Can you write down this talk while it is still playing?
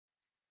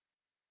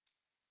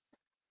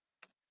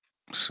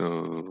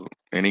So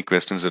any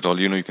questions at all,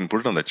 you can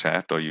put it on the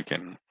chat, or you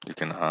can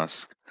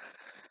ask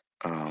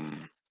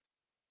um,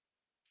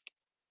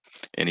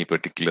 any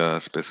particular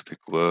specific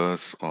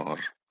verse, or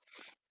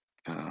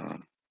uh,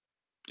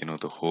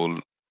 the whole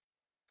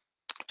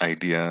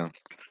idea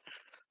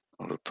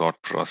or the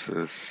thought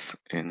process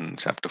in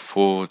chapter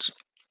 4,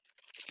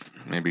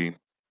 maybe,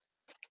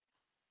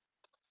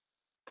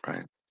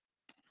 right?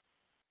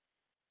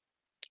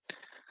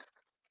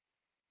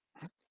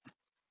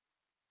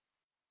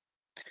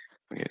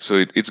 Okay,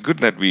 so it's good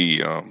that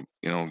we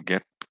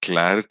get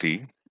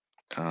clarity,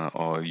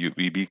 or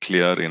we be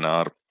clear in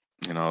our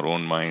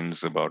own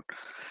minds about,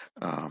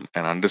 and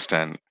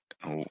understand,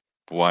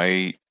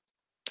 why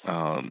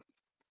um,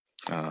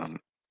 um,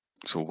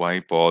 why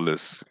Paul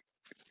is,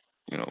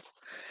 you know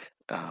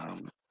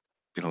um,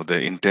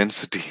 the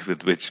intensity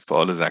with which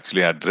Paul is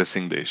actually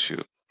addressing the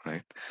issue,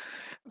 right?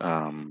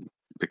 um,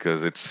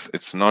 because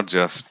it's not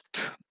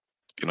just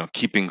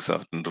keeping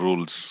certain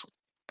rules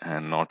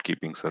and not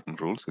keeping certain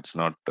rules. It's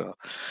not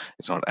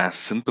as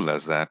simple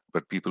as that.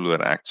 But people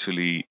were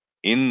actually,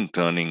 in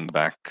turning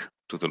back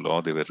to the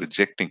law, they were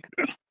rejecting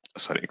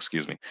sorry,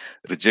 excuse me,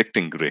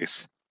 rejecting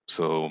grace.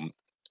 So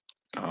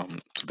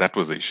that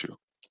was the issue.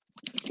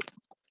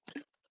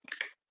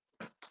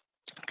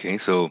 Okay,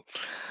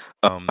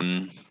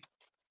 um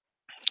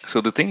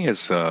so the thing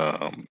is,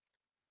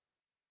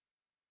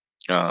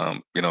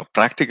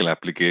 practical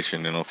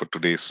application, for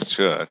today's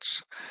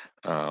church.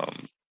 um,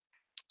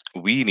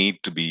 we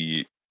need to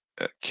be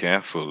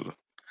careful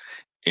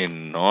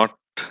in not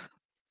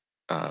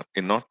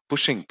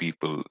pushing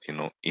people,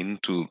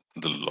 into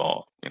the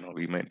law.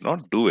 We might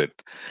not do it,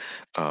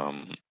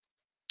 um,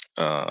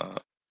 uh,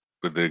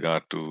 with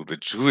regard to the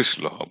Jewish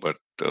law, but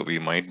we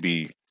might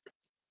be,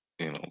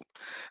 you know,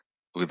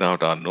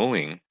 without our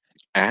knowing,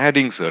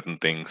 adding certain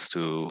things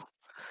to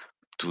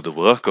the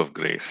work of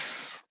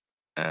grace,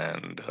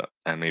 and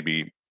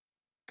maybe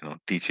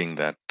teaching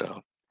that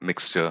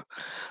mixture.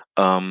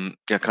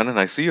 Yeah, Kanan,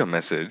 I see your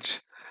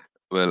message.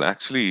 Well,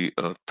 actually,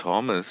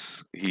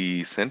 Thomas,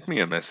 he sent me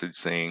a message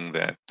saying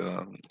that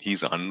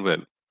he's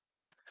unwell.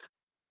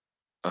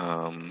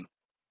 Um,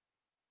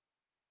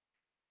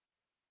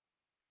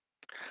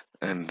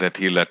 and that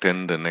he'll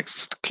attend the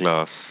next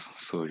class,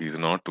 so he's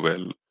not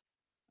well.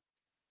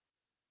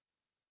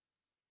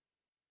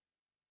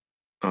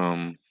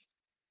 Um,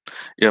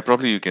 yeah,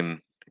 probably you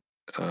can.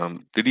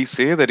 Did he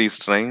say that he's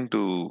trying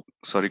to?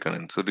 Sorry,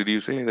 Kanan. So did you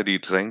say that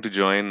he's trying to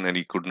join and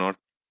he could not?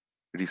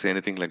 Did he say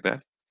anything like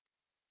that?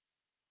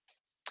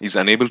 He's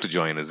unable to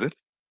join, is it?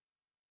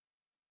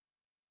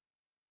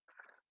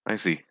 I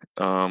see.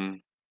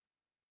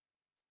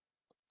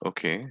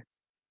 Okay.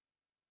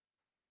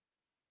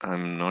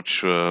 I'm not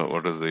sure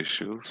what is the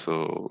issue.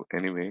 So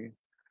anyway,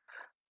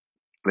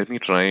 let me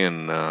try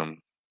and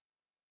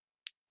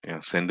yeah,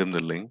 send him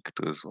the link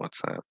to his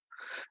WhatsApp.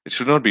 It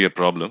should not be a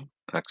problem,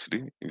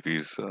 actually, if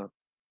he's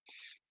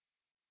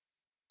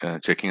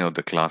checking out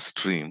the class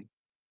stream.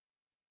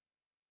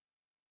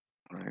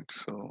 Right.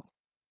 So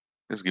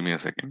just give me a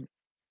second.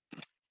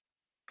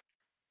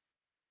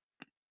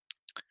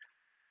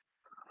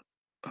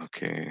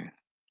 Okay.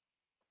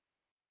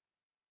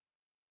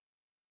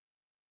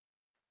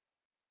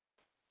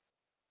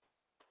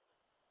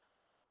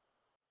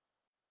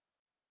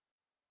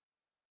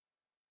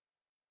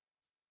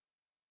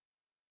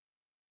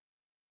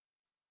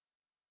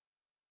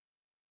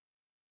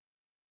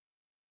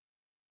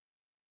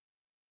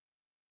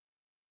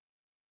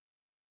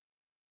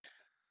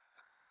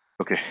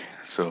 Okay.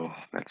 So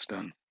that's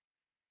done.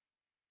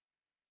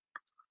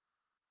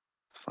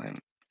 Fine.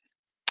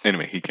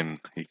 Anyway, he can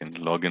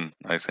log in.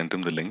 I sent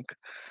him the link.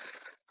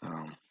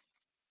 Um,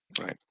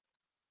 right.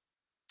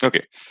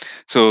 Okay.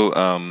 So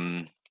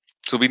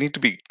we need to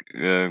be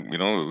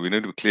we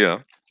need to be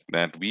clear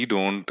that we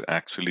don't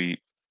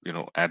actually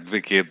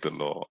advocate the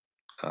law.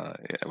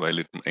 While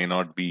it may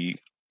not be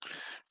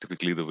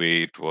typically the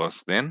way it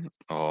was then,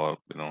 or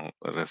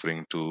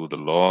referring to the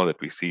law that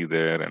we see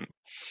there, and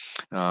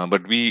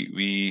but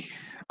we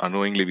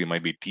unknowingly, we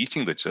might be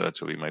teaching the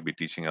church, or we might be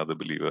teaching other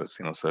believers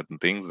certain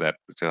things that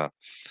which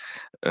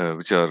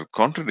are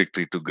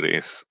contradictory to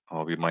grace,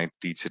 or we might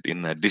teach it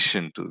in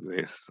addition to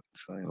grace,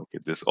 saying, okay,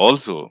 this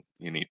also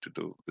you need to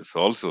do, this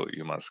also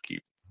you must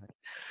keep.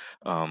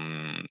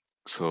 um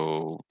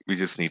so we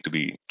just need to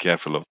be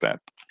careful of that,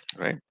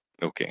 right?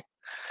 Okay.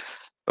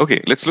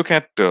 Okay, let's look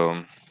at,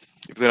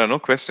 if there are no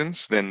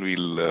questions, then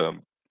we'll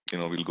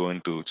go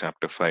into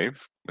chapter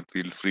 5, but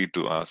feel free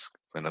to ask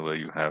whenever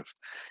you have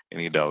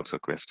any doubts or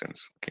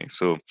questions. Okay,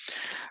 so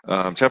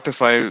chapter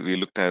 5,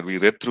 we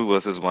read through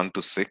verses 1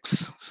 to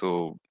 6.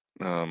 So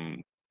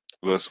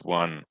verse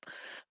 1,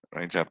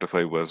 right? Chapter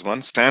 5, verse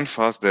 1: stand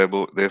fast,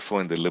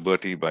 therefore, in the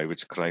liberty by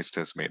which Christ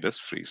has made us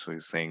free. So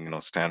he's saying,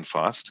 stand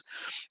fast.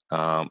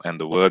 And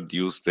the word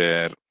used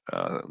there,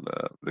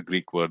 the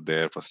Greek word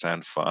there for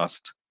stand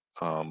fast,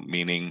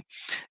 meaning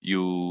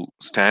you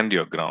stand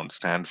your ground,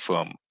 stand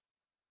firm.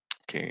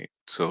 Okay,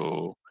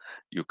 so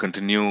you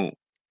continue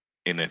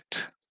in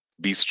it,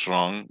 be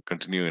strong,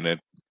 continue in it,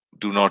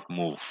 do not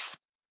move.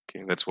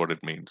 Okay, that's what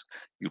it means.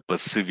 You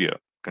persevere,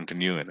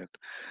 continue in it.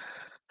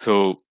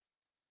 So,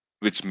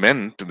 which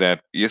meant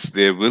that yes,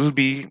 there will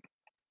be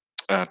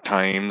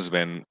times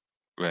when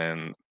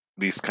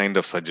these kind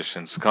of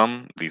suggestions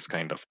come, these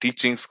kind of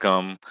teachings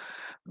come,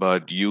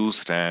 but you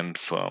stand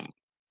firm.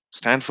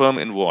 Stand firm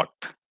in what?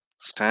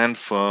 Stand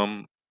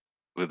firm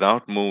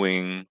without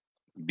moving,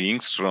 being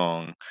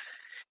strong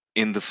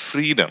in the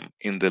freedom,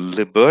 in the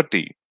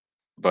liberty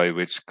by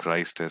which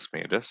Christ has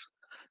made us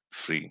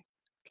free.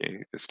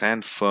 Okay,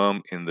 stand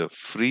firm in the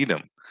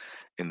freedom,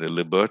 in the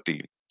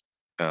liberty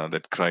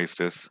that Christ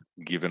has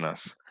given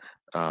us.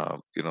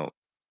 You know,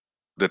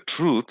 the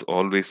truth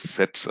always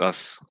sets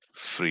us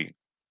free,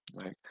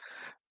 right?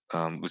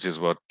 Which is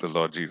what the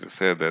Lord Jesus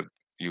said, that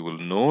you will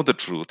know the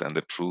truth and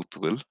the truth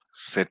will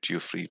set you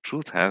free.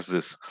 Truth has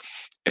this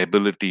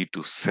ability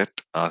to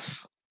set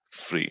us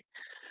free,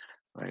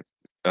 right?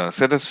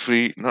 Set us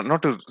free,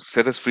 not to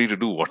set us free to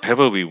do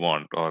whatever we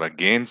want or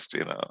against,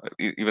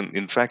 even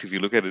in fact, if you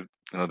look at it,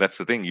 that's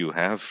the thing. You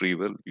have free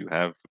will. You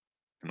have,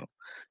 you know,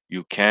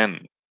 you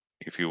can,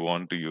 if you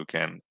want to, you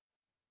can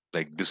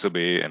like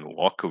disobey and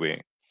walk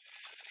away.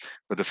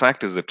 But the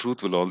fact is, the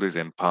truth will always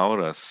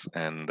empower us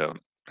and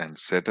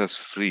set us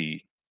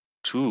free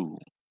to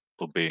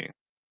obey,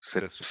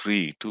 set us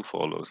free to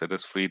follow, set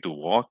us free to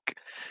walk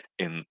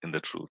in the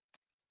truth.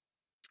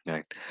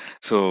 Right.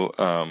 So,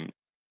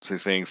 so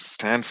he's saying,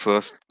 stand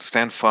first,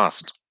 stand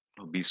fast,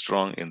 be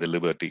strong in the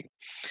liberty,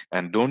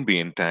 and don't be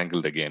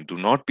entangled again. Do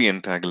not be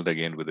entangled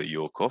again with the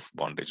yoke of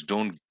bondage.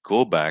 Don't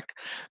go back,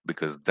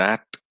 because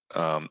that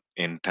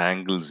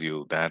entangles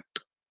you, that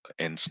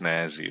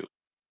ensnares you.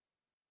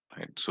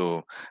 Right.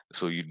 So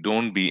you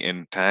don't be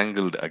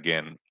entangled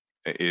again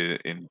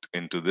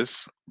into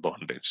this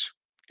bondage.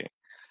 Okay.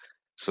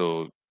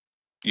 So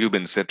you've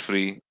been set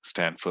free,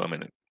 stand firm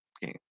in it.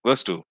 Okay.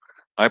 Verse 2.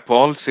 I,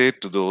 Paul, say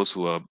to those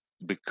who are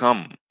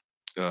become,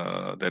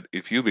 that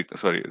if you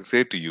sorry,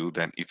 say to you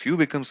that if you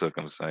become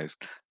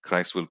circumcised,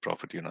 Christ will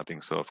profit you nothing.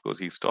 So, of course,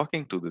 he's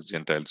talking to this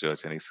Gentile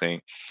church and he's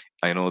saying,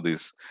 I know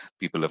these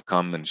people have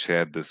come and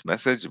shared this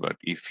message, but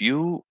if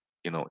you,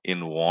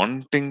 in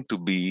wanting to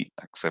be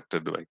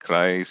accepted by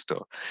Christ,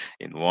 or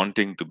in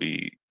wanting to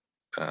be,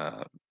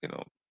 uh, you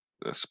know,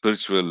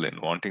 spiritual, and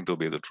wanting to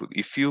obey the truth,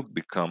 if you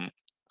become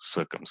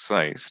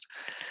circumcised,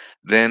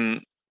 then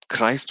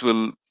Christ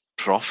will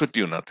profit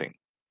you nothing.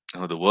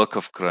 The work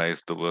of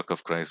Christ,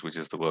 which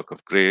is the work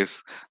of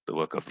grace, the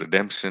work of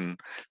redemption,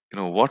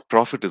 what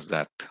profit is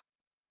that?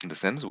 In the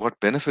sense, what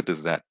benefit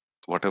is that?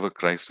 Whatever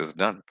Christ has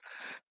done,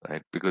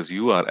 right? Because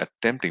you are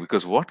attempting,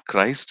 because what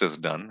Christ has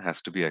done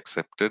has to be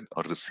accepted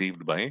or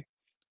received by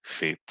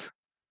faith.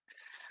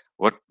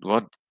 What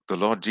the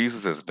Lord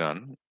Jesus has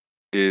done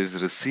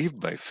is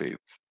received by faith.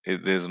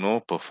 There's no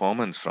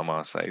performance from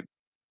our side,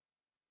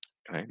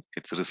 right?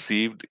 It's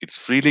received, it's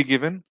freely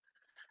given,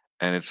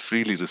 and it's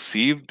freely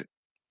received,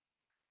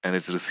 and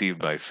it's received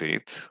by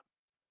faith.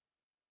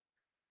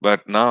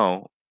 But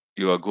now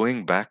you are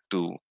going back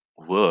to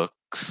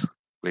works,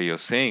 where you're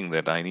saying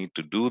that I need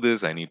to do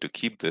this, I need to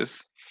keep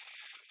this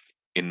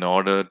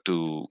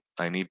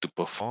I need to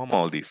perform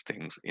all these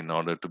things in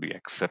order to be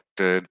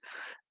accepted,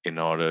 in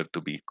order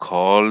to be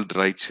called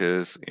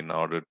righteous, in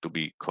order to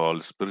be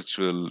called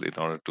spiritual, in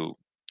order to,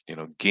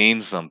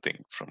 gain something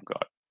from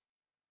God,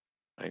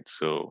 right?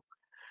 So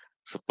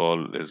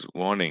Paul is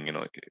warning,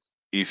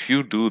 if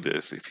you do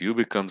this, if you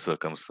become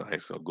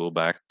circumcised or go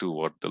back to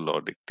what the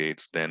law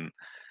dictates, then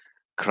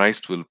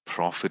Christ will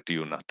profit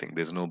you nothing.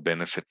 There's no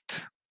benefit,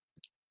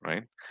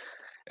 right?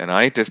 And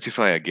I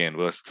testify again,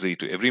 verse 3,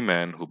 to every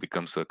man who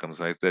becomes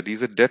circumcised that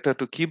he's a debtor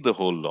to keep the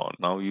whole law.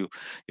 Now you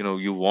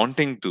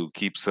wanting to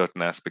keep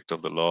certain aspect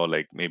of the law,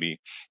 like maybe,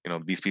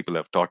 these people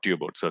have taught you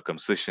about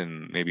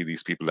circumcision. Maybe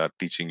these people are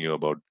teaching you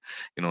about,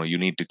 you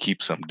need to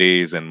keep some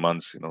days and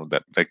months,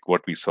 that like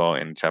what we saw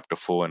in chapter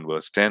 4 and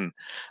verse 10.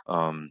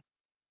 Um,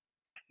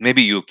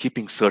 Maybe you're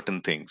keeping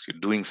certain things, you're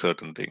doing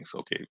certain things.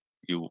 Okay,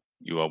 you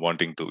are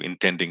wanting to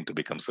intending to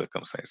become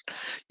circumcised.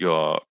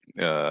 You're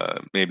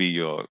maybe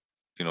you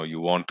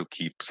want to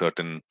keep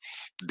certain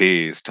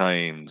days,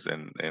 times,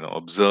 and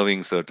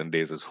observing certain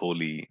days as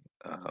holy,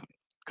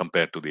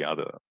 compared to the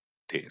other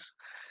days.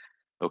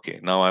 Okay,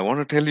 now I want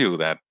to tell you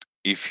that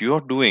if you're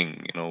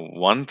doing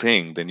one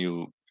thing, then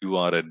you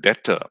are a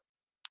debtor.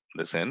 In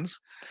the sense,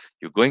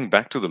 you're going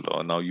back to the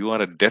law. Now you are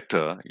a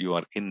debtor, you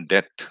are in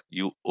debt,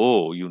 you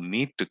owe, you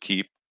need to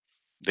keep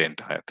the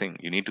entire thing.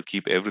 You need to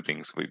keep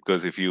everything. So,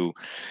 because if you,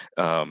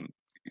 um,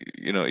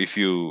 if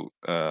you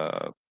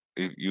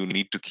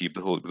need to keep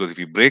the whole, because if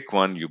you break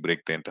one, you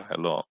break the entire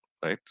law,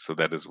 right? So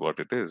that is what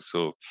it is.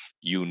 So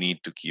you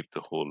need to keep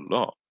the whole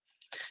law.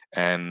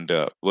 And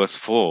verse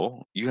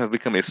 4, you have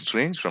become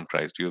estranged from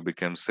Christ. You have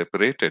become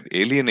separated,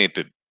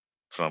 alienated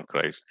from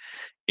Christ,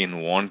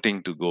 in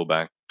wanting to go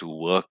back to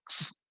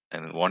works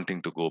and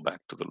wanting to go back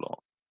to the law.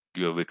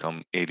 You have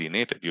become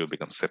alienated. You have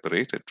become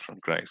separated from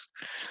Christ,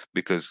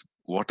 because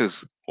what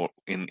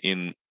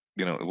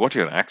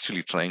you're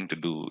actually trying to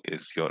do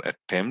is you're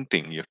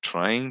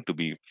trying to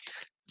be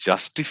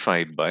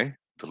justified by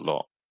the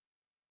law,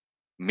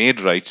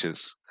 made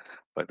righteous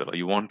by the law.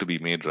 You want to be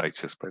made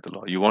righteous by the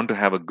law. You want to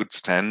have a good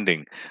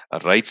standing, a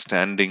right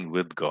standing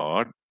with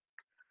God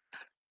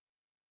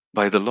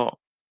by the law,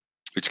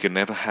 which can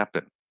never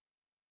happen,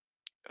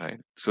 right?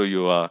 So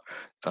you are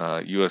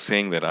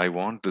saying that I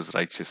want this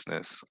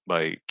righteousness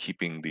by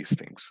keeping these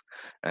things,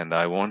 and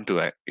I want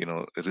to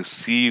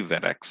receive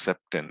that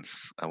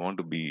acceptance. I want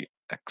to be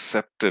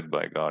accepted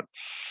by God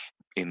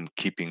in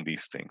keeping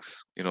these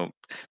things.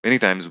 Many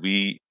times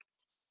we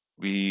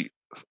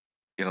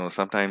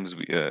sometimes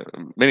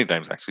many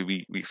times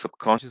actually we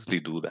subconsciously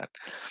do that.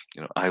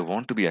 I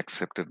want to be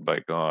accepted by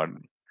God.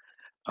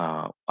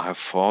 I have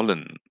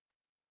fallen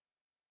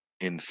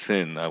in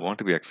sin. I want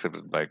to be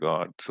accepted by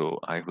God, so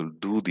I will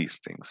do these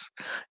things.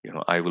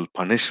 I will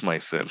punish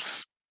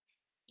myself.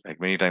 Like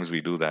many times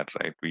we do that,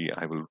 right?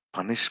 I will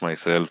punish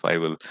myself. I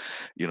will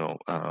you know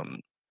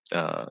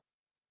uh,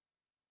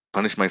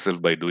 punish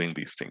myself by doing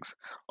these things,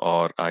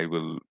 or I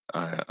will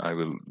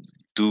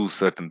do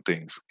certain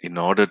things in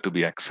order to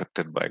be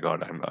accepted by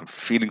God. I'm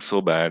feeling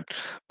so bad,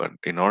 but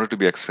in order to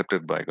be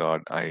accepted by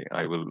God, I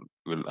will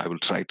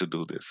try to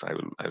do this. I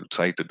will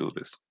try to do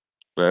this.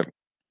 Where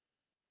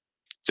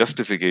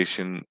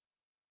justification,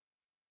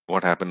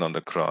 what happened on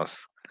the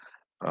cross,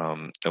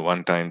 a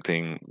one-time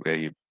thing where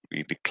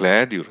he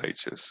declared you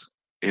righteous,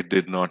 it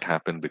did not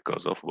happen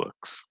because of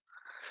works.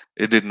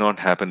 It did not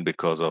happen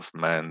because of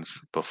man's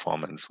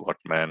performance, what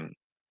man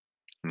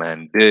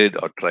did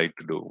or tried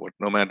to do. What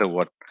No matter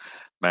what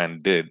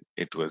man did,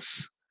 it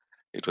was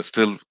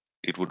still,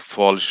 it would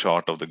fall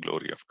short of the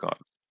glory of God,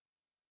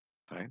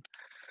 right?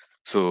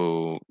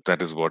 So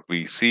that is what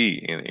we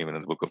see even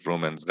in the book of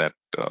Romans, that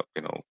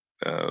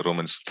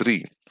Romans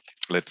 3.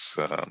 Let's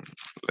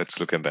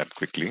look at that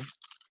quickly.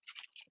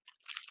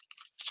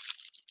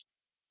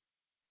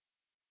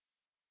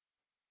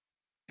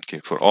 Okay,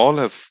 for all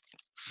have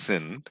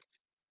sinned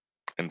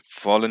and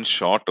fallen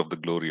short of the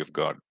glory of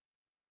God,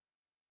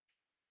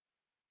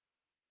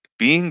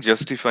 being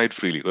justified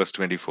freely. Verse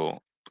 24.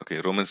 Okay,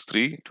 Romans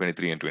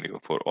 3:23 and 24.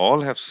 For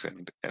all have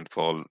sinned and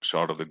fall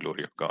short of the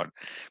glory of God,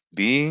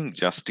 being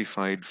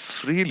justified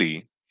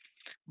freely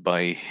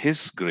by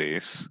his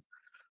grace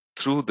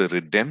through the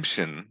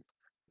redemption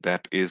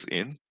that is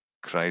in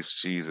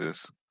Christ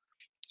Jesus.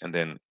 And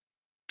then,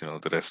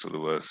 the rest of the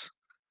verse,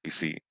 we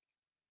see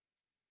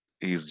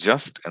he is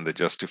just and the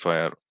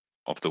justifier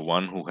of the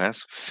one who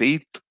has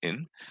faith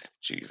in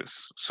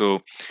Jesus.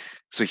 So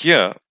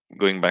here,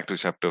 going back to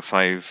chapter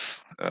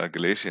 5,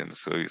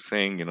 Galatians, so he's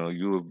saying,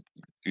 you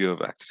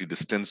have actually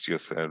distanced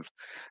yourself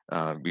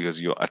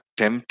because you're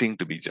attempting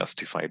to be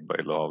justified by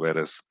law,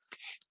 whereas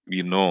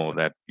we know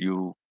that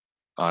you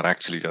are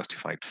actually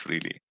justified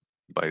freely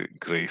by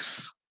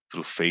grace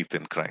through faith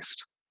in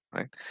Christ,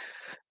 right?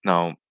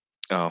 Now,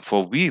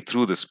 for we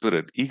through the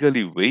Spirit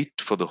eagerly wait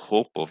for the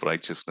hope of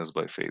righteousness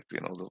by faith.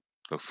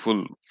 The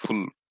full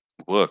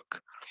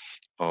work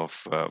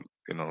of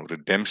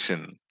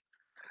redemption.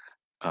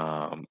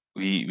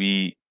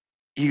 We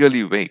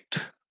eagerly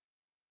wait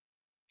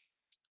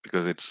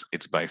because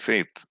it's by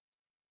faith.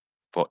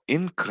 For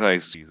in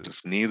Christ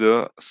Jesus,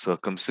 neither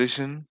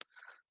circumcision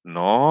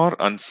nor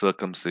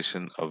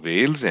uncircumcision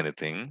avails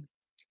anything,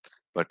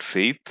 but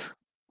faith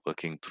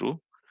working through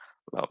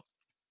love.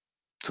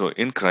 So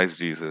in Christ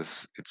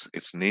Jesus,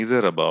 it's neither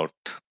about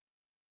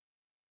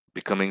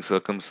becoming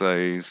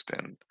circumcised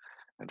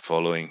and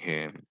following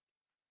Him,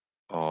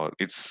 or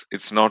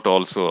it's not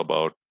also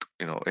about,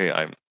 hey,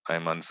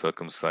 I'm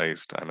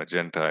uncircumcised, I'm a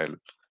Gentile,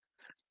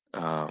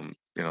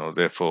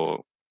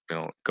 therefore,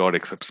 God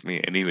accepts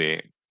me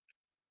anyway.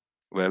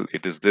 Well,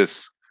 it is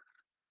this: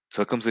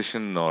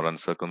 circumcision or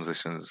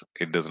uncircumcision,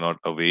 it does not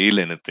avail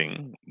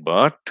anything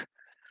but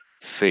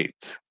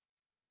faith.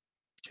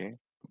 Okay,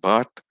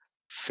 but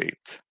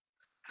faith.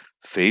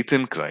 Faith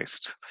in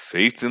Christ,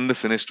 faith in the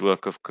finished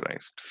work of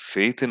Christ,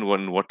 faith in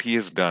what He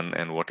has done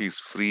and what He's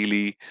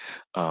freely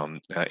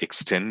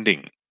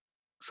extending,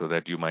 so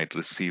that you might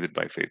receive it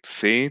by faith.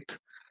 Faith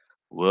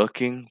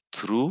working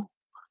through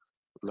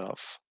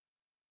love.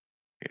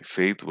 Okay,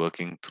 faith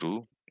working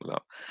through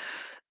love.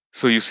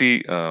 So you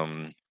see,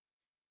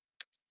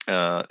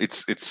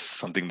 it's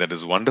something that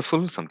is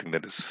wonderful, something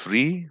that is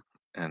free,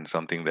 and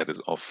something that is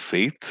of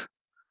faith.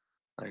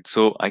 Right.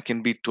 So I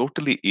can be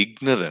totally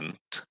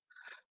ignorant,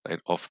 right,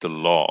 of the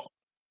law,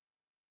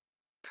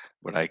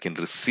 but I can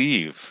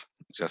receive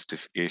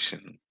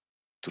justification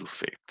through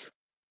faith.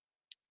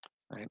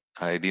 Right?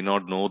 I do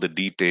not know the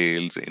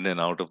details in and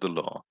out of the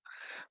law,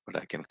 but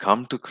I can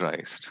come to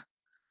Christ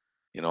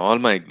in all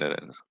my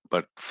ignorance,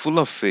 but full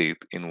of faith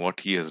in what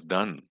He has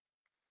done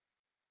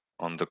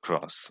on the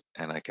cross,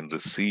 and I can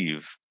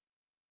receive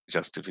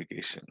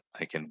justification.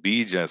 I can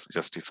be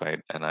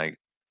justified, and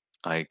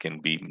I can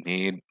be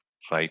made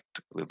right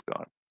with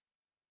God.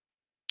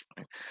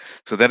 Right?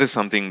 So that is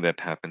something that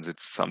happens.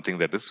 It's something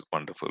that is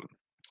wonderful.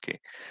 Okay,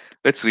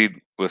 let's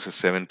read verses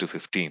 7 to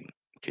 15.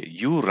 Okay,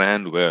 you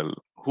ran well.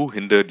 Who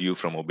hindered you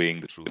from obeying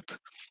the truth?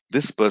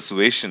 This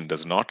persuasion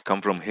does not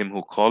come from Him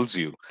who calls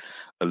you.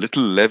 A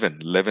little leaven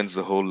leavens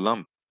the whole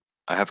lump.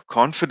 I have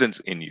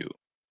confidence in you,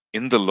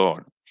 in the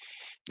Lord,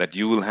 that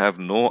you will have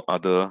no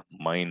other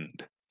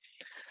mind.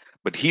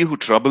 But he who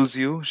troubles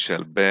you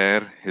shall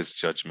bear his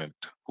judgment,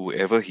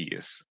 whoever he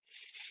is.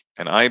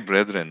 And I,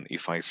 brethren,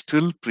 if I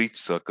still preach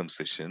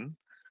circumcision,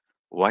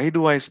 why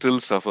do I still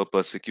suffer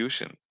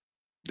persecution?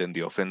 Then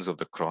the offense of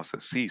the cross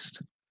has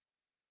ceased.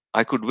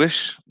 I could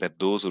wish that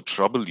those who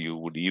trouble you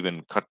would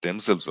even cut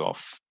themselves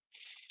off.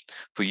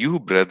 For you,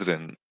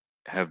 brethren,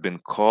 have been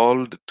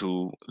called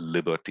to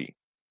liberty.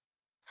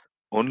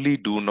 Only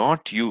do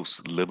not use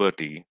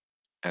liberty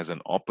as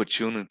an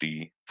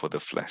opportunity for the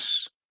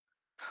flesh,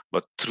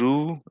 but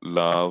through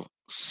love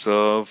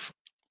serve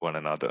one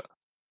another.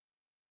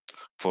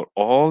 For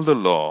all the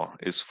law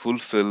is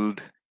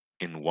fulfilled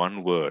in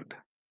one word,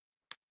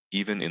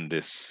 even in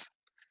this: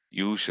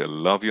 you shall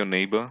love your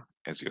neighbor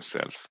as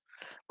yourself.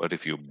 But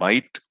if you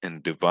bite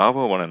and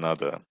devour one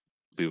another,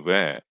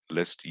 beware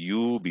lest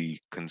you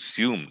be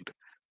consumed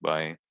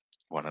by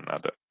one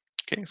another.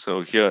 Okay,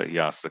 so here he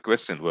asks the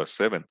question, verse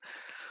 7: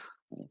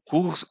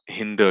 who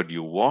hindered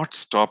you? What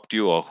stopped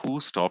you, or who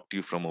stopped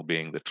you from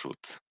obeying the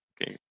truth?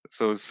 Okay,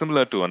 so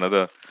similar to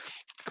another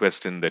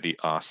question that he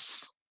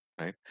asks,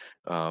 right,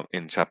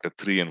 in chapter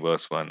 3 and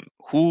verse 1: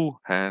 who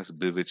has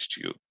bewitched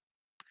you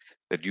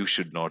that you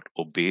should not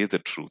obey the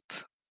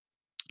truth?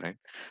 Right.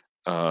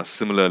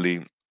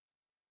 Similarly,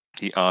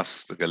 he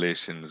asks the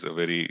Galatians a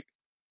very,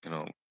 you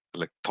know,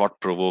 like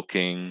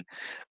thought-provoking,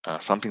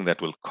 something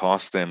that will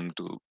cause them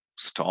to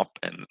stop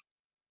and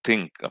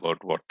think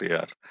about what they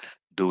are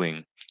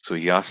doing. So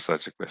he asks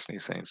such a question. He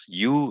says,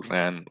 "You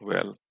ran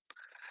well,"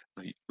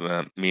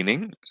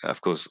 meaning,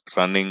 of course,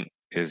 running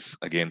is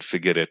again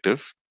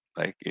figurative,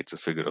 like it's a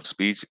figure of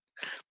speech,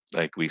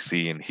 like we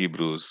see in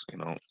Hebrews.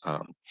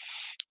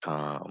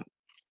 Um,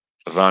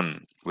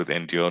 run with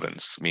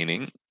endurance,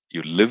 meaning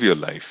you live your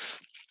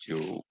life,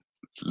 you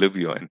live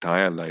your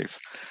entire life.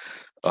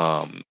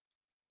 Um,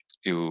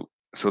 you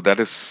so that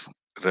is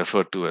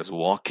referred to as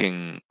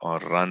walking or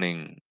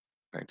running,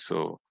 right?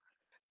 So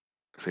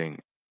saying,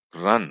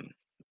 run.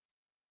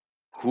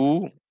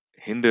 Who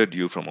hindered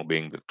you from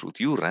obeying the truth?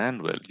 You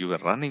ran well, you were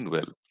running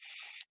well,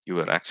 you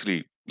were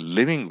actually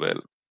living well.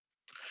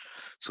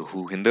 So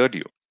who hindered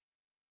you?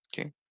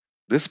 Okay.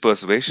 This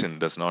persuasion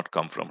does not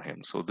come from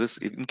him. So this,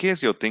 in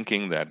case you're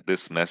thinking that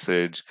this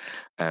message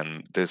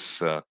and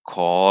this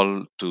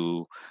call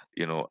to,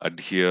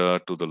 adhere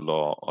to the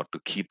law or to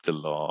keep the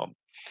law,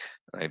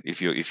 right?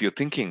 If you're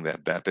thinking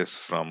that that is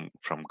from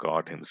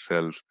God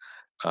Himself,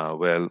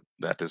 well,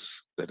 that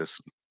is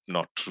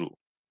not true,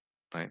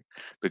 right?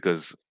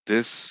 Because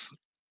this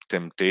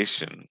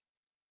temptation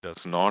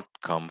does not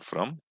come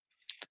from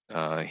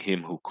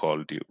Him who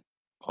called you,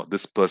 or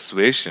this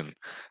persuasion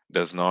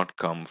does not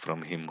come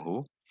from Him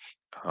who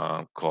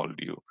called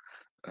you.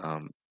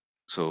 Um,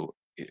 so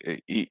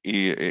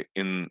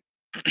in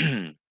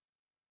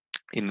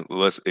in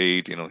verse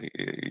 8,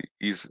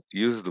 he's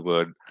used the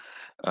word,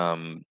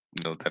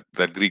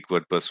 that Greek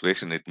word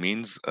persuasion. It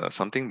means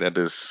something that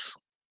is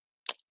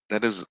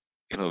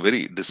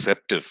very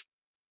deceptive.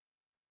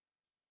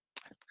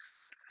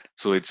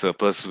 So it's a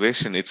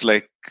persuasion. It's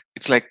like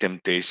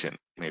temptation.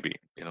 Maybe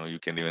you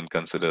can even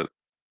consider.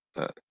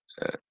 Uh,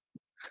 uh,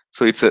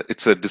 so it's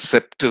a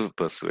deceptive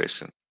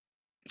persuasion.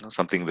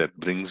 Something that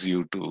brings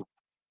you to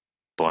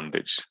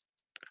bondage.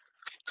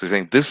 So he's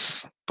saying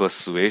this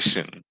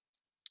persuasion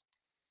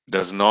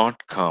does not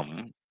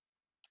come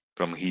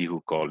from he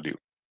who called you,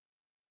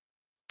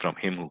 from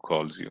him who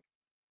calls you.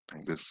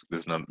 Like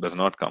does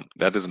not come.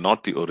 That is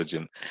not the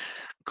origin.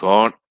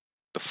 God,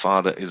 the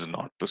Father, is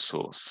not the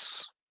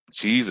source.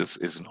 Jesus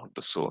is not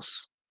the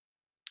source.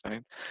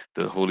 Right?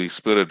 The Holy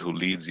Spirit who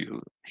leads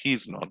you,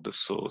 He's not the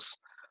source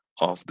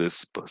of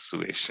this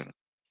persuasion.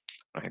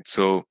 Right?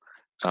 So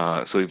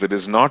if it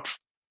is not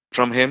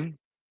from Him,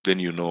 then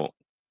you know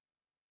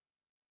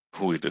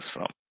who it is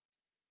from.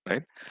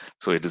 Right?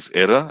 So it is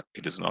error.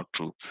 It is not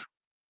truth.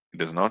 It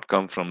does not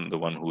come from the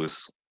one who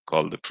is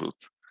called the truth.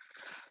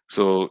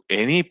 So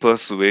any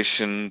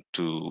persuasion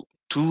to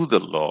the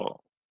law,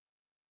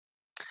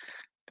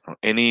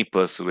 any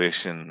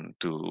persuasion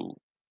to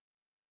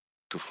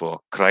for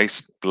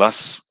Christ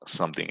plus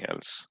something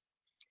else,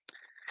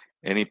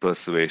 any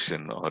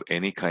persuasion or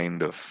any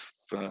kind of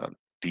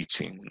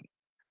teaching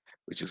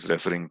which is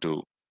referring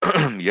to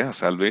yeah,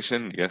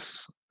 salvation,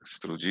 yes, it's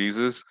through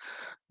Jesus,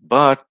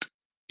 but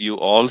you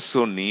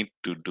also need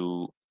to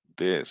do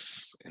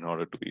this in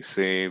order to be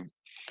saved,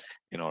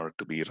 in order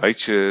to be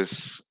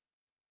righteous.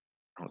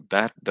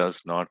 That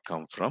does not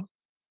come from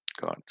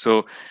God.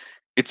 So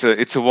it's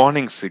a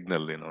warning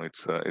signal.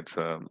 It's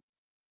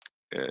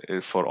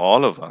for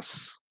all of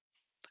us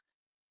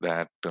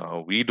that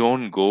we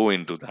don't go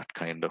into that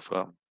kind of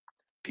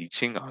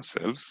teaching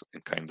ourselves,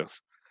 and kind of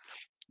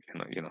you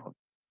know you know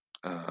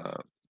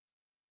uh,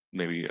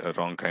 maybe a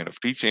wrong kind of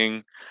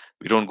teaching.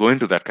 We don't go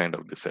into that kind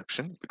of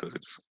deception, because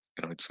it's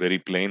very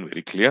plain,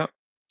 very clear.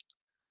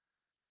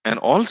 And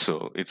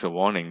also it's a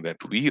warning that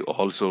we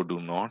also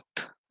do not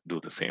do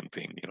the same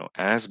thing,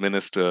 as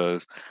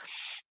ministers,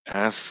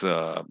 as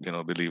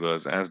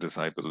believers, as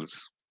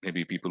disciples,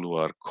 maybe people who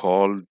are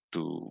called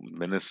to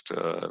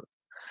minister,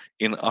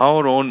 in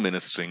our own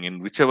ministering, in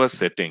whichever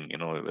setting,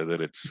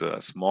 whether it's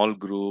a small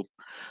group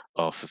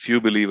of a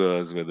few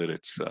believers, whether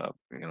it's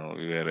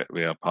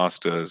we are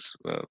pastors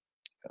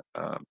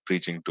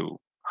preaching to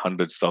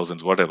hundreds,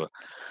 thousands, whatever.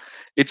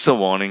 It's a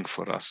warning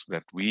for us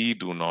that we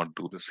do not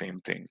do the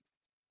same thing,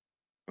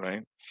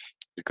 right?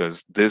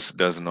 Because this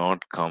does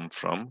not come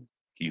from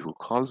he who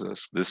calls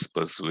us. This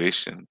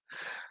persuasion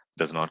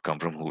does not come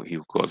from who he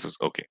who calls us.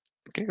 Okay.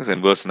 Okay. So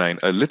in verse 9,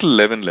 a little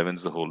leaven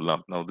leavens the whole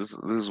lump. Now this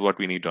is what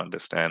we need to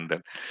understand,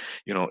 that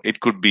it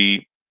could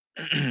be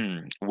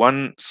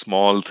one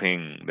small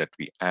thing that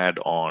we add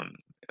on.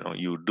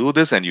 You do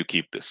this and you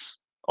keep this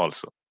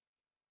also.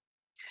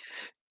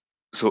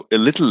 So a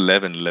little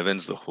leaven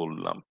leavens the whole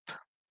lump.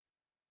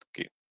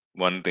 Okay.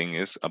 One thing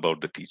is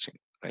about the teaching,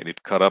 right?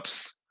 It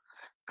corrupts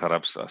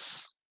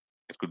us.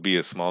 It could be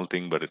a small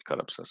thing, but it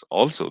corrupts us.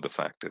 Also, the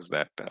fact is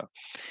that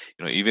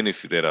even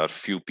if there are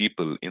few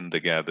people in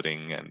the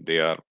gathering and they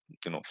are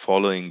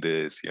following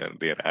this, yeah,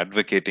 they are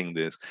advocating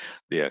this,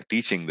 they are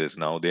teaching this,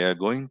 now they are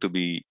going to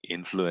be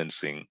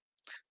influencing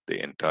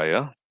the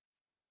entire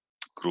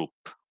group.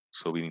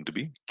 So we need to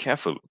be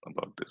careful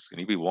about this. We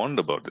need to be warned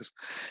about this.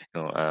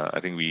 I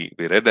think we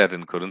read that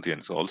in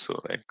Corinthians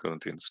also, right?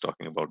 Corinthians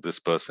talking about this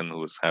person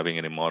who is having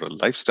an immoral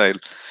lifestyle.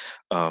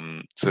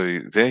 So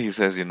there he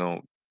says,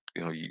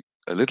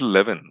 a little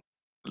leaven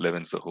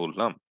leavens the whole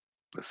lump.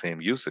 The same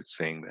usage,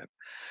 saying that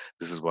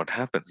this is what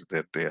happens,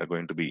 that they are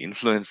going to be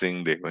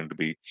influencing, they're going to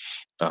be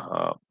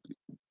uh,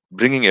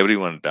 bringing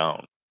everyone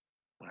down,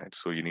 right?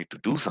 So you need to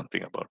do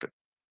something about it.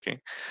 Okay,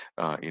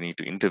 you need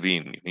to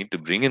intervene. You need to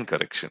bring in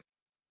correction,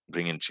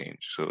 bring in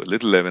change. So a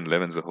little leaven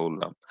leavens the whole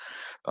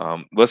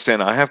lump. Verse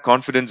 10: I have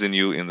confidence in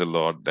you in the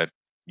Lord that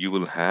you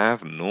will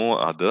have no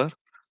other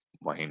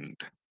mind.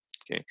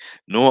 Okay,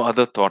 no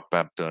other thought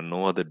pattern,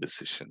 no other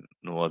decision,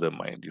 no other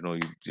mind.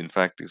 In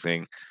fact, he's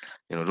saying,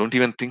 don't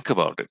even think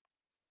about it.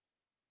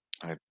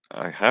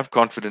 I have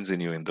confidence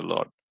in you in the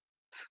Lord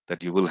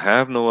that you will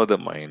have no other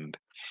mind.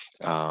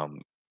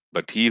 Um,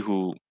 but he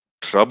who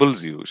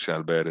troubles you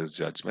shall bear his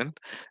judgment.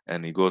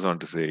 And he goes on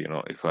to say,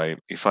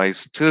 if I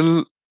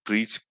still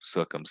preach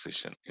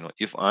circumcision,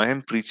 if I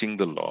am preaching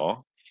the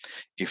law,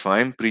 if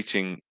I'm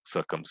preaching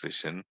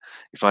circumcision,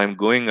 if I'm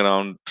going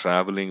around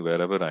traveling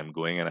wherever I'm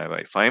going, and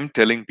if I'm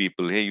telling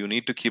people, hey, you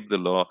need to keep the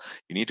law,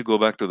 you need to go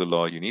back to the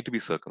law, you need to be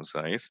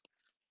circumcised,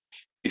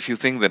 if you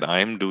think that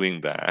I'm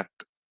doing that,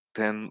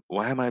 then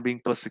why am I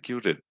being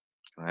persecuted?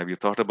 Have you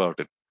thought about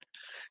it?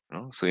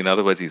 So in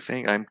other words, he's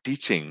saying,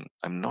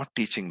 I'm not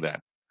teaching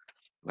that.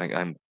 Like,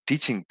 I'm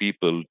teaching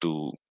people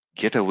to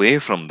get away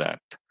from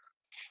that.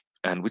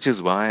 And which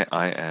is why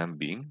I am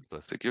being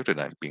persecuted.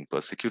 I'm being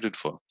persecuted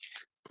for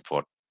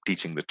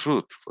teaching the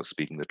truth, for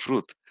speaking the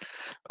truth,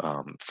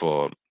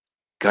 for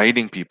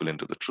guiding people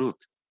into the truth.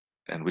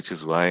 And which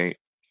is why,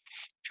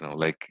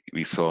 like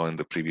we saw in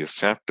the previous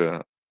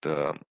chapter,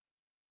 the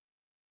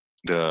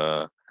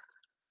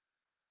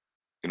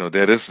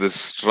there is this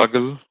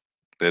struggle,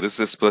 there is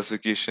this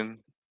persecution.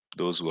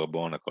 Those who are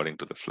born according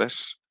to the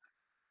flesh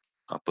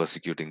are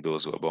persecuting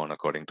those who are born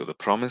according to the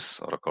promise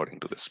or according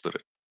to the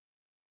Spirit.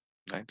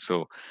 Right.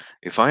 So,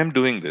 if I'm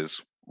doing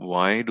this,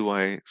 why do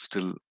I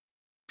still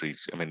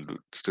preach? I mean,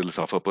 still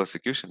suffer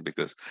persecution?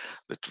 Because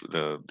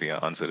the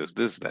answer is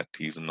this: that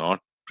he's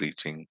not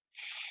preaching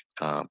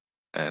uh,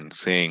 and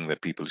saying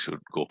that people should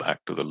go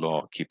back to the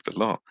law, keep the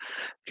law.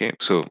 Okay.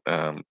 So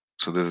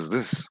this is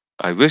this.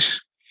 I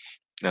wish.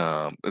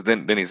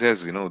 Then he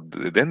says,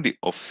 then the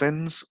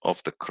offense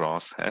of the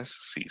cross has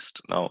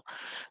ceased. Now,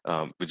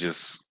 which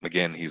is,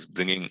 again, he's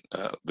bringing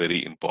a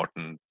very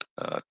important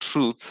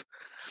truth,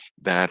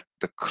 that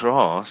the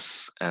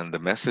cross and the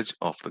message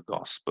of the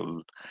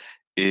gospel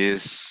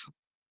is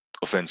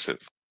offensive.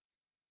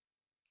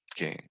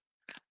 Okay,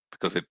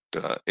 because it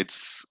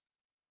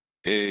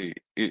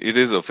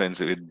is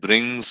offensive.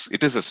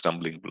 It is a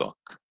stumbling block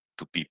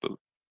to people.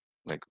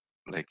 Like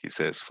like he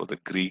says, for the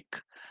Greek,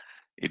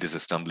 it is a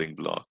stumbling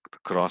block. The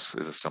cross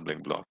is a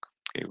stumbling block.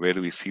 Okay, where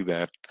do we see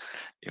that?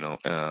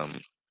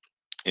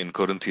 In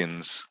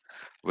Corinthians,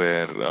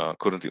 where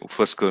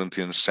First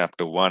Corinthians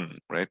chapter 1,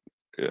 right?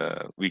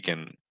 We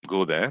can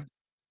go there.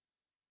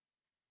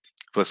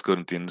 First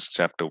Corinthians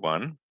chapter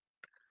 1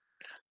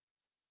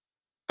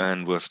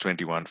 and verse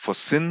 21. For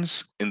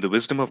since in the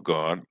wisdom of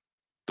God,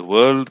 the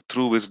world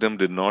through wisdom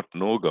did not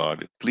know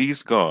God, it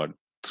pleased God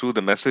through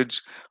the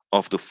message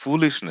of the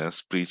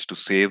foolishness preached to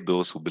save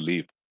those who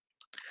believe.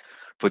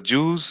 For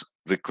Jews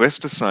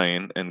request a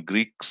sign, and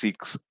Greeks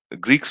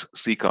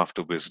seek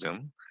after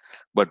wisdom,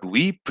 but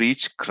we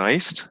preach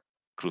Christ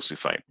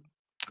crucified.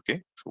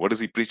 Okay, so what is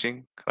he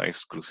preaching?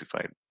 Christ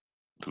crucified.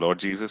 The Lord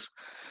Jesus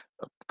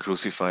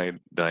crucified,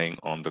 dying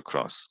on the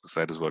cross. So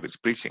that is what he's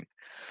preaching.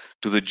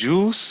 To the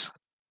Jews,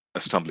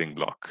 a stumbling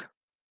block,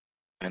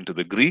 and to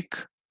the Greek,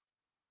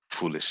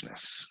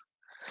 foolishness.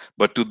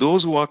 But to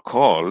those who are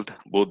called,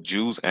 both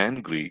Jews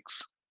and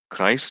Greeks,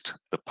 Christ,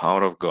 the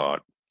power of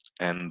God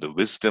and the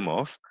wisdom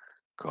of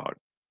God.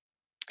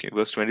 Okay,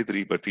 verse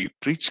 23. But we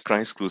preach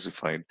Christ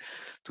crucified,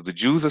 to the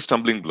Jews a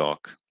stumbling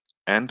block,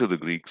 and to the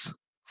Greeks,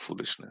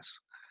 foolishness.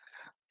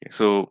 Okay,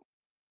 so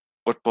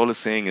what Paul is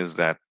saying is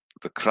that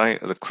the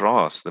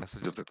cross, the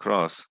message of the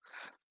cross,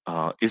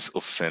 is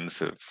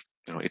offensive.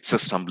 It's a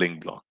stumbling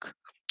block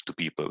to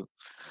people.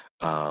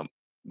 Um,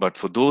 but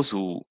for those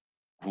who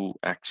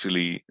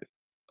actually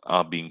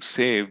are being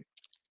saved,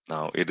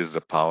 now it is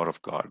the power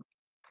of God.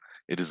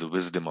 It is the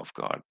wisdom of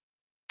God.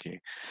 Okay,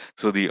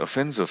 so the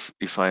offense of,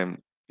 if I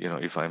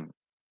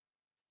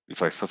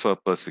suffer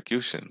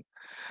persecution,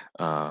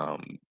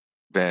 um,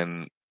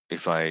 then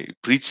if I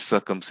preach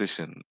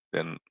circumcision,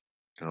 then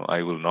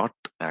I will not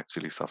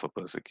actually suffer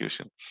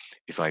persecution.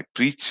 If I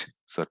preach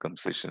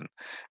circumcision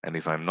and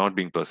if I'm not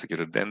being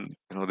persecuted, then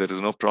there is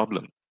no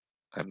problem.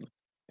 And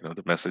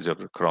the message of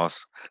the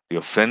cross, the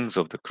offense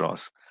of the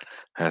cross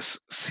has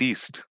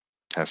ceased,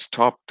 has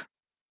stopped.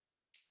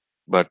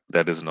 But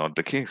that is not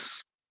the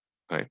case,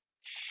 right?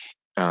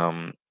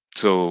 um,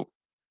 so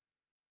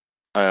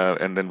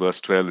and then verse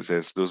 12 it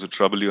says, those who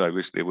trouble you, I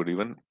wish they would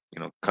even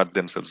cut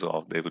themselves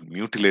off, they would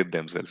mutilate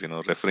themselves,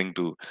 referring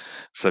to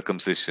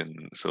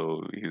circumcision.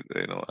 So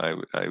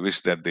I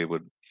wish that they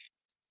would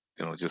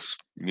just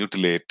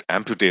mutilate,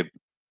 amputate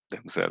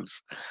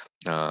themselves,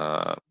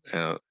 uh,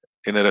 uh,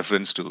 in a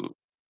reference to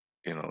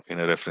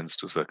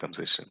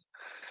circumcision,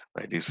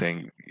 right? He's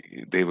saying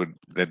they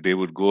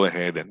would go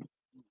ahead and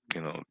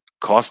you know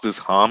cause this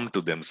harm to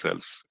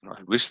themselves.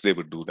 I wish they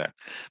would do that,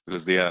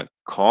 because they are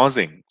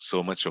causing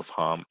so much of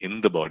harm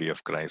in the body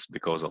of Christ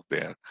because of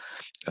their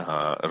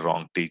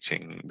wrong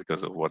teaching,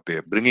 because of what they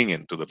are bringing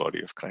into the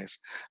body of Christ,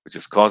 which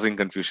is causing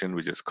confusion,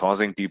 which is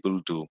causing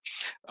people to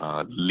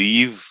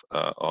leave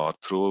or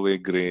throw away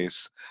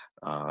grace,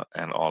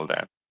 and all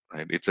that.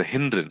 Right? It's a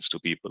hindrance to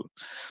people.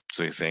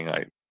 So he's saying,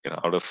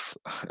 out of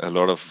a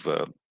lot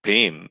of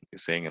pain,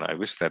 he's saying, I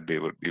wish that they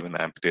would even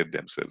amputate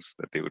themselves,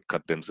 that they would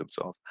cut themselves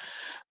off,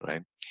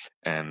 right?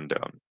 And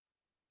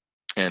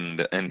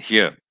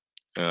here,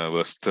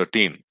 verse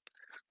 13,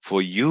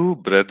 for you,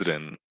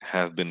 brethren,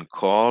 have been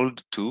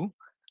called to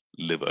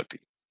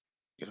liberty.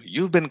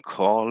 You've been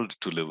called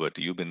to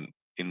liberty. You've been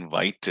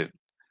invited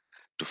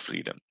to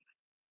freedom.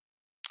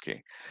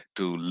 Okay,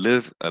 to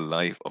live a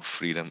life of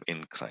freedom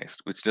in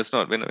Christ, which does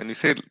not, when you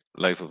say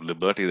life of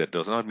liberty, that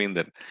does not mean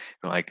that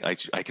I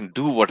can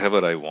do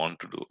whatever I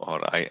want to do,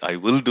 or I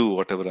will do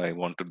whatever I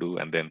want to do,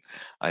 and then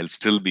I'll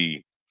still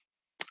be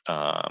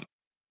um,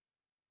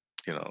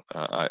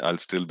 I'll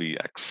still be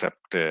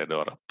accepted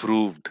or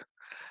approved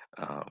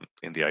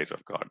in the eyes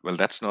of God. Well,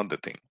 that's not the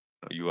thing.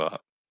 You are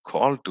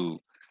called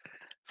to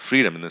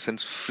freedom, in the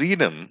sense,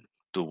 freedom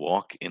to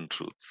walk in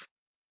truth.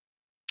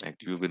 Right?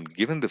 You've been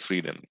given the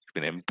freedom. You've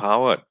been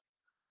empowered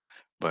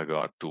by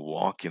God to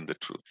walk in the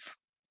truth.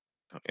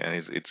 Okay? And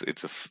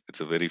it's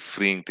a very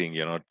freeing thing.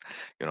 You're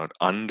not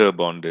under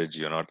bondage.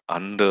 You're not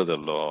under the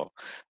law,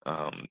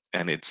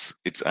 and it's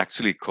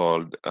actually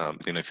called.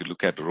 If you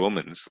look at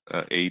Romans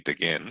 8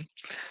 again,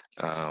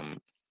 um,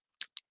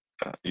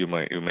 you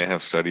may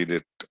have studied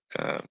it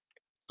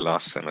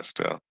last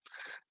semester,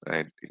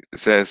 right? It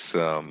says,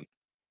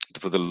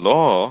 for the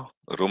law,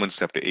 Romans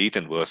chapter 8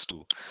 and verse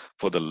 2,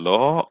 for the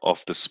law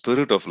of the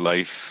Spirit of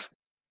life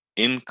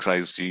in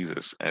Christ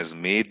Jesus has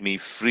made me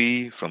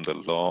free from the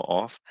law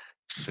of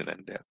sin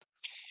and death.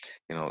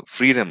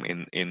 Freedom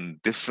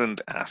in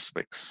different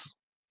aspects.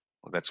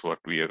 That's what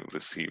we have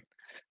received,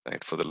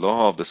 right? For the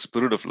law of the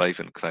Spirit of life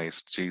in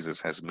Christ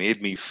Jesus has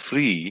made me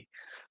free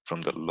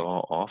from the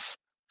law of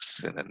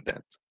sin and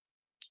death,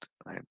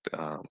 right?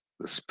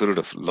 The spirit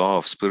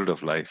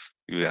of life,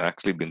 you have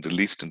actually been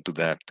released into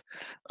that.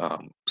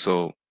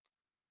 So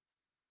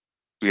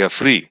we are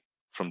free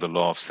from the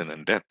law of sin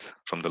and death,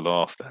 from the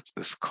law of that,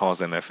 this cause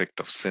and effect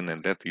of sin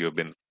and death. You have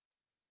been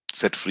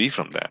set free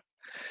from that.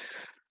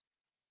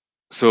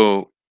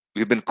 So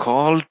we've been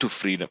called to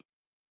freedom,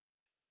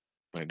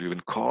 right? We've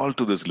been called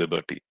to this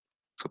liberty.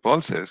 So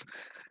Paul says,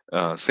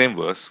 same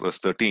verse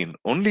 13,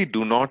 only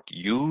do not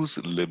use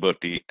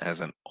liberty as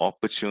an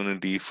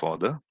opportunity for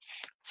the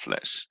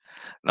flesh.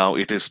 Now,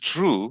 it is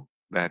true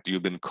that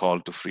you've been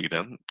called to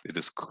freedom. It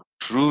is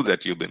true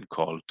that you've been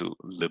called to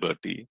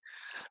liberty.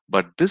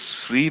 But this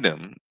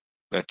freedom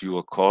that you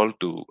are called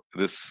to,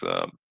 this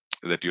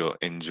that you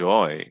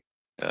enjoy,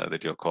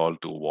 that you're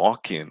called to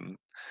walk in,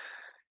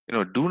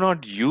 do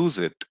not use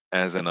it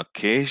as an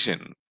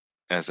occasion,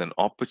 as an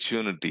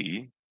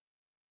opportunity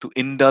to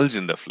indulge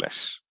in the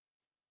flesh,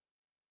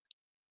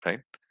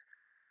 right?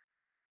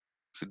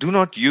 So do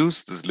not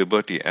use this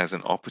liberty as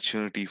an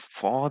opportunity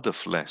for the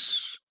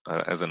flesh,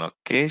 as an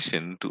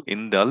occasion to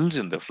indulge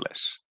in the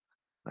flesh,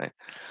 right?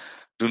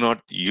 Do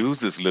not use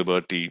this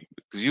liberty,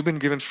 because you've been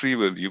given free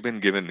will. You've been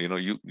given,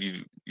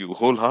 you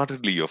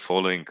wholeheartedly, you're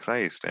following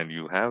Christ, and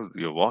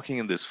you're walking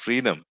in this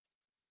freedom.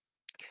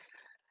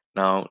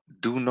 Now,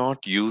 do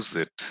not use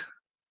it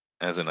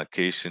as an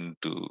occasion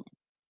to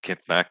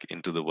get back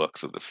into the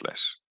works of the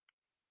flesh,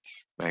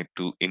 right?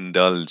 To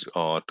indulge,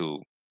 or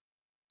to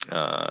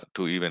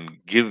even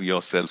give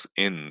yourselves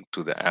in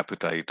to the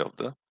appetite of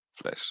the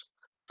flesh.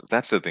 So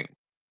that's the thing,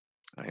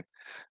 right?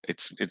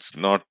 It's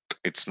not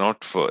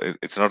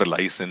a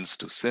license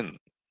to sin.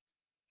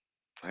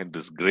 right?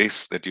 This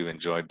grace that you've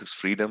enjoyed, this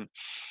freedom,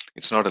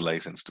 it's not a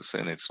license to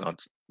sin. It's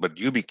not, but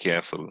you be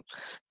careful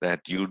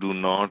that you do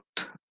not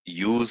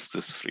use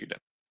this freedom.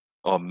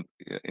 Or,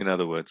 in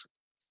other words,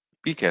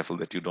 be careful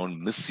that you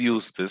don't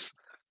misuse this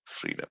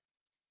freedom,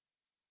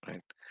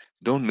 right?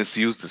 Don't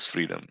misuse this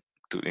freedom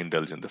to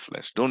indulge in the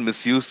flesh. Don't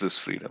misuse this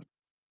freedom,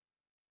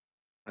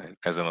 right,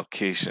 as an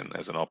occasion,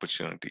 as an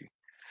opportunity,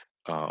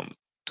 um,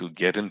 to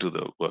get into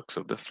the works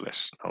of the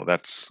flesh. Now,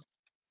 that's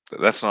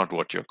not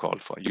what you're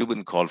called for. You've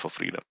been called for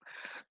freedom.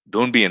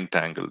 Don't be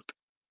entangled.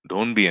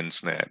 Don't be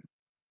ensnared.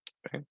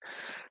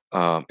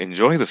 Right?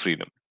 Enjoy the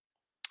freedom.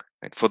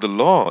 Right? For the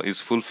law is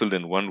fulfilled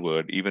in one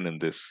word, even in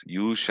this: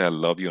 you shall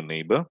love your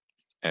neighbor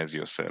as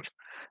yourself.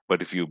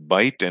 But if you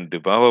bite and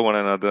devour one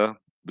another,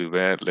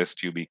 beware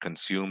lest you be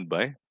consumed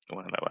by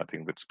one another. I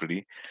think that's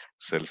pretty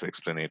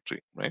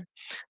self-explanatory, right?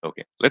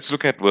 Okay, let's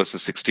look at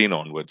verses 16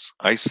 onwards.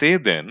 I say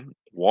then,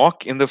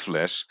 walk in the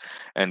flesh,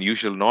 and you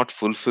shall not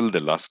fulfill the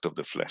lust of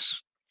the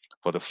flesh.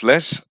 For the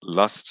flesh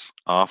lusts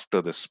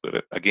after the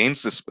spirit,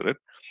 against the spirit,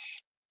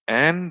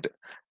 and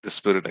the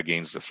spirit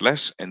against the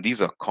flesh, and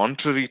these are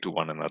contrary to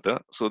one another,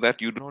 so that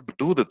you do not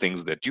do the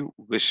things that you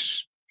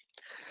wish.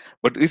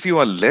 But if you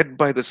are led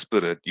by the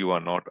spirit, you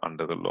are not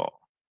under the law.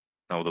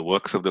 Now the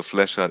works of the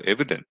flesh are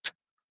evident,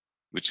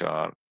 which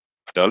are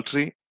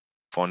adultery,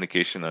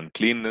 fornication,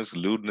 uncleanness,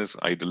 lewdness,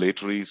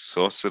 idolatry,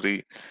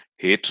 sorcery,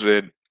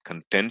 hatred,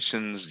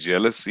 contentions,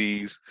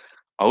 jealousies,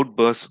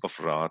 outbursts of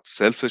wrath,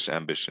 selfish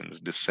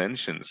ambitions,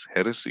 dissensions,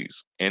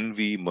 heresies,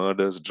 envy,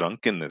 murders,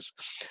 drunkenness,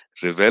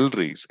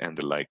 revelries, and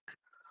the like,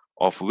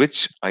 of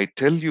which I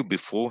tell you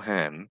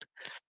beforehand,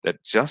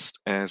 that just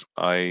as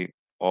I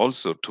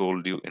also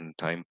told you in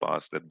time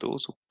past, that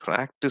those who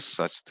practice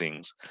such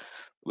things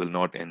will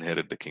not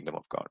inherit the kingdom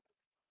of God.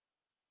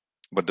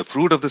 But the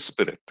fruit of the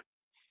Spirit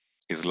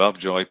is love,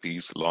 joy,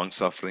 peace, long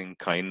suffering,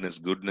 kindness,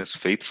 goodness,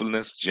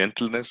 faithfulness,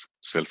 gentleness,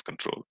 self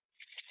control.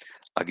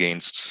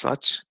 Against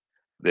such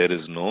there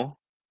is no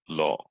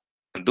law.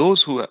 And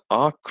those who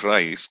are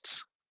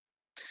Christ's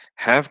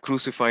have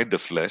crucified the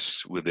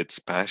flesh with its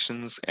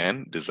passions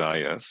and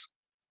desires.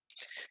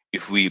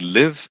 If we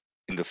live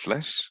in the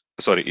flesh,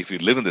 sorry, if we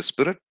live in the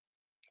Spirit,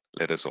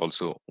 let us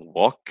also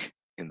walk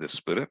in the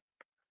Spirit.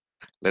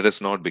 Let us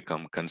not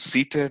become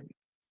conceited,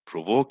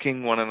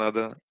 provoking one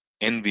another,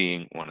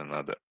 envying one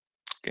another.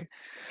 Okay,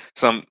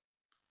 some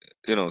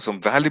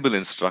some valuable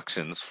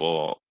instructions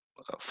for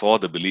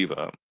the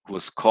believer who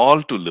is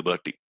called to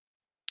liberty,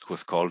 who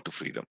is called to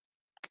freedom.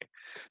 Okay,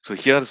 so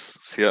here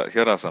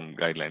are some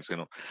guidelines.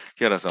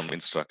 Here are some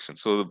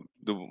instructions. So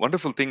the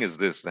wonderful thing is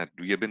this, that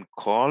we have been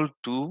called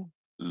to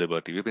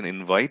liberty. We've been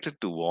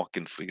invited to walk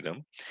in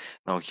freedom.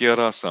 Now here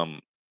are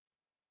some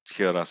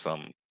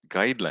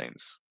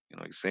guidelines.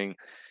 He's saying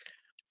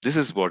this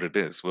is what it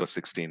is. Verse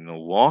 16.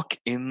 Walk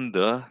in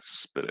the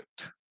Spirit.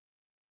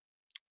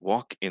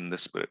 Walk in the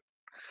Spirit.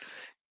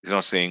 He's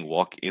not saying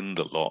walk in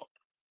the law.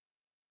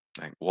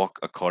 Right? Walk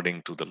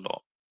according to the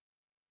law.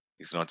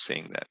 He's not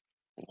saying that.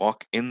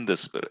 Walk in the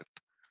Spirit.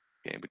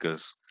 Okay,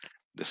 because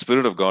the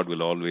Spirit of God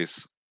will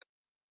always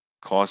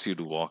cause you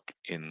to walk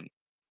in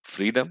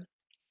freedom.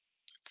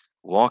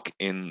 Walk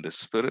in the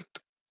Spirit.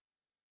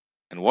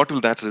 And what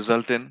will that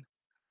result in?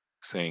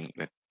 Saying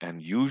that, and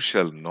you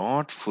shall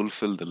not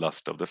fulfill the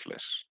lust of the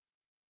flesh.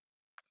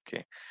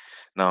 Okay.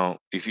 Now,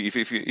 if you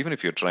even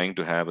if you're trying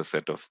to have a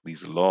set of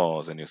these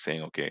laws and you're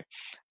saying, okay,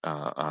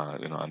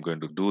 I'm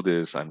going to do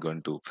this, I'm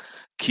going to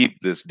keep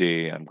this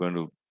day, I'm going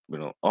to,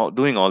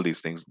 doing all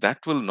these things, that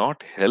will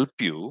not help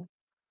you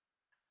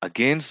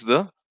against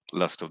the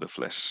lust of the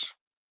flesh,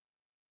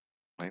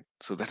 right?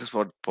 So that is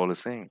what Paul is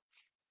saying.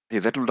 Hey,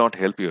 that will not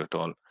help you at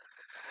all.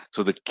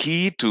 So the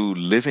key to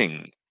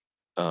living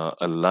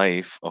a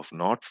life of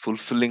not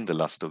fulfilling the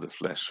lust of the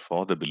flesh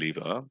for the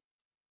believer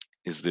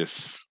is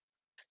this: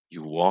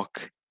 you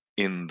walk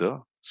in the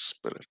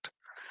Spirit,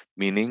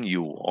 meaning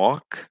you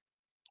walk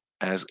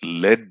as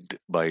led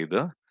by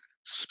the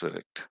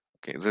Spirit.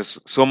 Okay, there's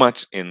so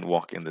much in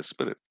walk in the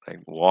Spirit, right?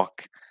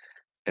 Walk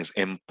as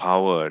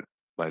empowered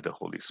by the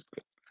Holy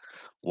Spirit.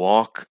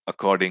 Walk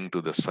according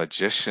to the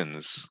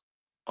suggestions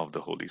of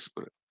the Holy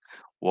Spirit.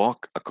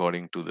 Walk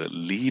according to the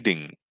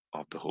leading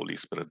of the Holy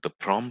Spirit, the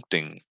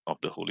prompting of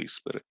the Holy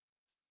Spirit.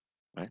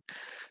 Right?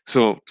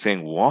 So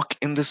saying walk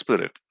in the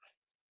Spirit,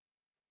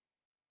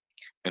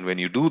 and when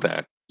you do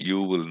that,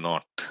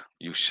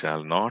 you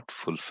shall not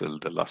fulfill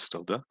the lust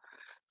of the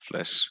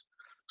flesh.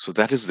 So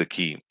that is the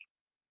key.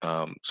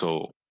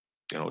 So,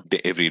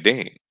 every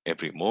day,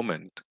 every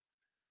moment,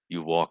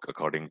 you walk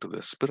according to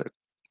the Spirit.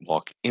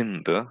 Walk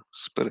in the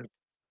Spirit.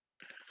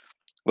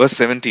 Verse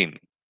 17,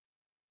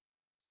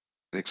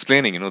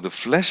 explaining, the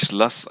flesh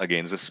lusts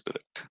against the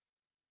Spirit.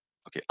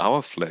 Okay,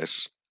 our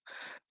flesh,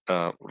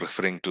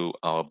 referring to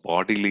our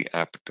bodily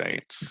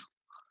appetites.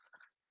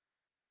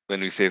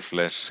 When we say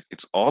flesh,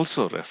 it's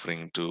also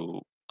referring to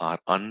our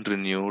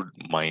unrenewed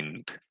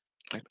mind,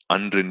 right?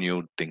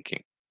 Unrenewed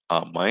thinking.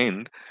 Our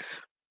mind,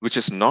 which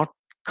has not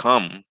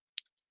come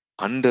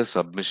under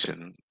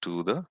submission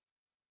to the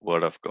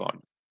Word of God.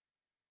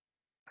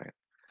 Right?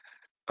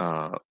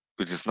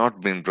 which has not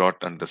been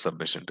brought under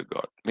submission to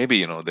God.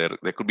 Maybe,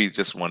 there could be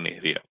just one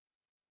area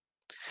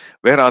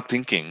where our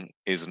thinking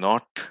is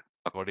not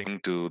according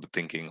to the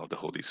thinking of the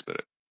Holy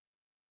Spirit.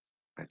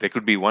 Right? There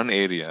could be one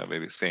area where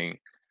we're saying,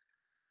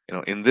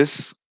 in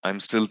this, I'm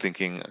still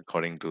thinking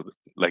according to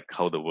like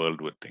how the world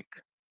would think.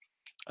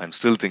 I'm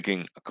still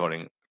thinking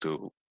according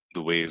to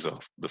the ways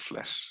of the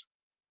flesh.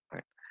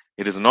 Right?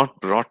 It is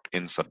not brought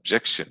in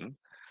subjection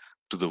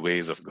to the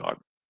ways of God.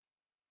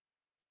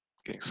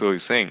 Okay, so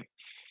he's saying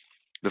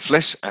the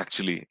flesh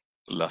actually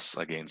lusts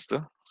against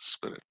the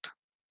spirit,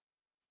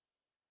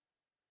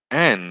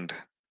 and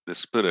the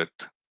spirit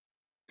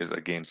is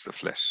against the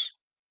flesh.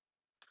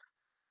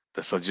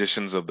 The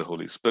suggestions of the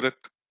Holy Spirit,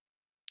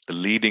 the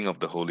leading of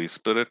the Holy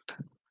Spirit,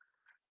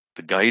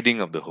 the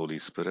guiding of the Holy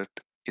Spirit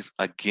is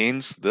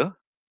against the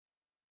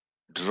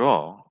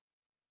draw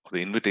of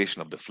the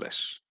invitation of the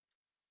flesh.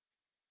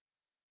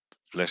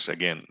 Flesh,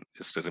 again,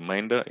 just a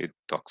reminder, it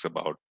talks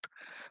about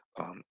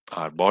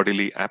our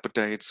bodily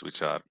appetites,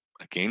 which are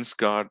against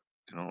God.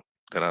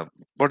 There are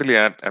bodily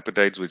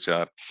appetites which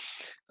are,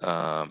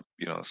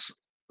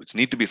 which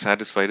need to be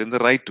satisfied in the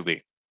right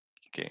way.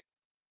 Okay,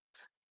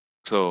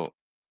 so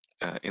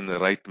in the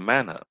right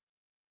manner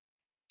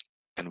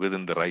and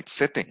within the right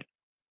setting.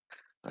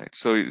 Right.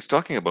 So he's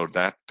talking about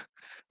that,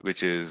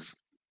 which is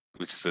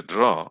a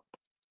draw,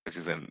 which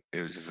is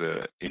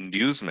a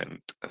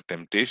inducement, a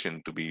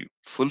temptation to be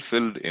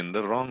fulfilled in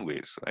the wrong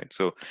ways. Right.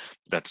 So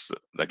that's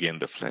again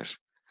the flesh,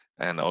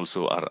 and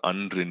also our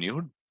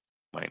unrenewed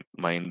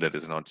mind that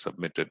is not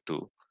submitted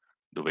to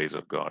the ways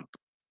of God.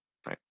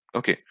 Right.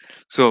 Okay.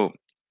 So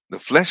the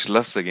flesh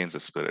lusts against the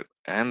spirit,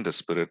 and the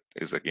spirit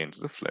is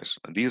against the flesh.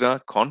 And these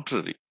are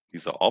contrary.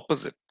 These are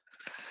opposite,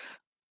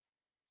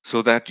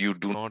 so that you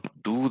do not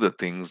do the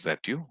things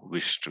that you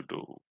wish to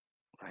do.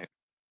 Right?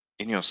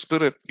 In your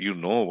spirit, you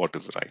know what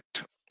is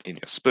right. In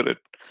your spirit,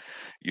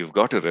 you've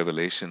got a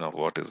revelation of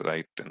what is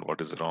right and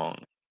what is wrong.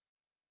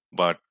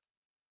 But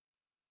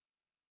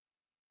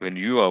when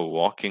you are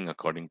walking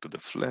according to the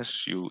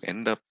flesh, you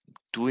end up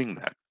doing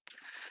that.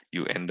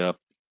 You end up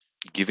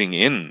giving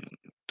in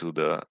to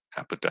the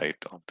appetite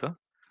of the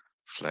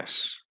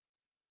flesh,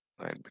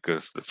 right?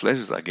 Because the flesh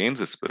is against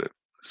the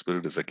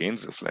spirit is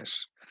against the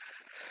flesh,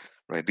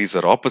 right? These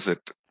are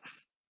opposite.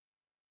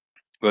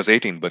 Verse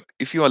 18, but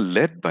if you are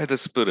led by the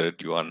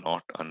Spirit, you are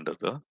not under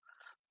the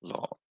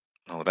law.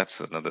 Now that's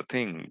another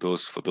thing.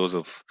 Those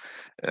of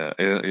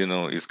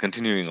is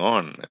continuing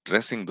on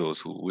addressing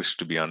those who wish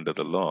to be under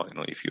the law.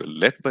 If you are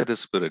led by the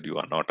Spirit, you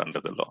are not under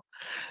the law.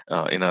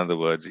 In other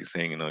words, he's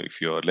saying,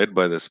 if you are led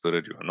by the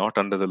Spirit, you are not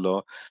under the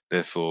law.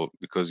 Therefore,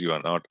 because you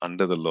are not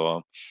under the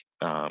law,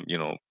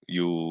 you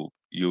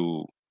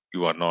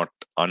are not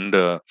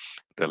under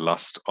the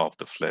lust of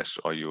the flesh,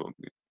 or you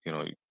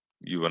know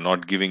you are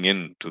not giving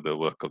in to the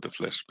work of the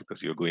flesh,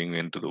 because you're going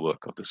into the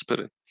work of the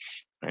Spirit.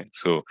 Right.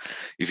 So,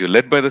 if you're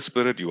led by the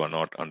Spirit, you are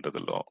not under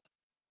the law.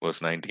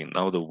 Verse 19.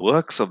 Now the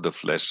works of the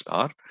flesh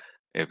are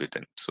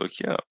evident. So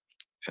here,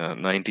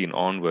 19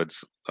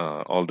 onwards,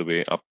 all the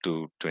way up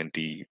to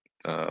 20,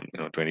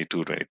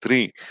 22,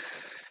 23,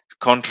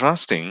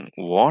 contrasting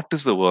what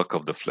is the work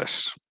of the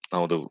flesh.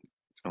 Now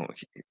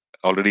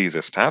already is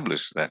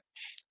established that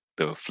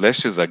the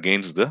flesh is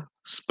against the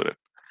Spirit.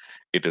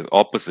 It is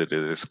opposite.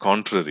 It is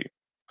contrary.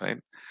 Right.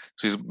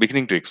 So he's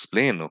beginning to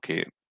explain.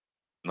 Okay,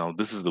 now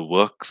this is the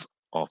works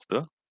of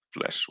the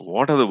flesh.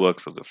 What are the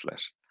works of the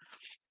flesh?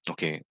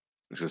 Okay,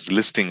 this is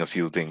listing a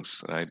few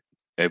things, right?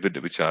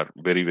 Which are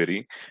very,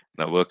 very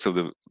now works of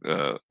the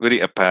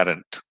very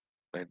apparent,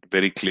 right?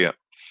 Very clear.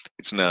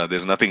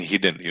 There's nothing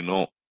hidden.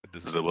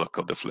 This is the work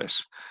of the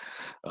flesh.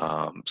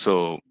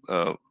 So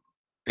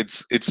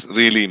it's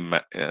really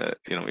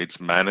it's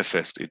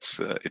manifest.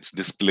 It's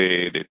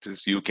displayed. It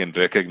is, you can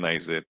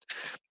recognize it.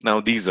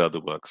 Now these are the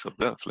works of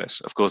the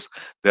flesh. Of course,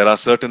 there are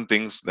certain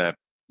things that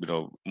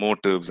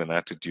motives and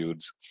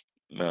attitudes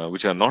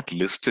which are not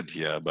listed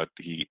here, but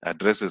he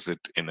addresses it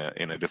in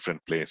a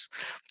different place.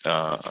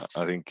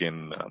 I think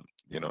in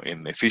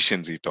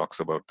Ephesians he talks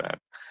about that.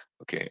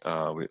 Okay,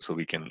 so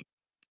we can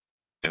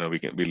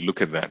we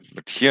look at that.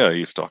 But here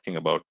he's talking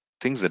about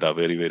things that are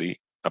very, very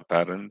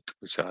apparent,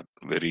 which are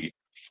very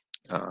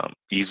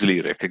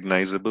easily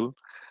recognizable.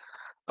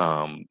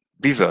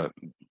 These are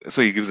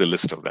So he gives a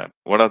list of that.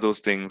 What are those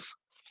things?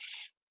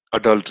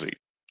 Adultery.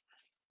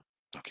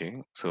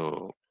 Okay,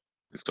 so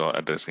he's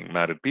addressing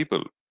married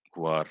people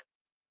who are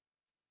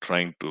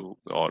trying to,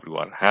 or who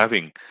are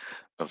having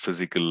a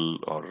physical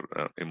or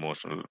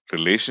emotional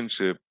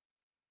relationship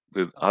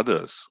with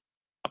others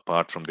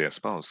apart from their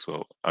spouse.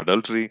 So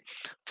adultery,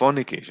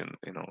 fornication,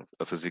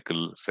 a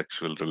physical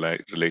sexual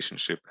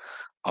relationship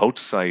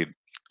outside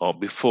or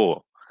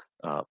before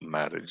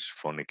marriage,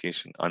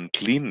 fornication,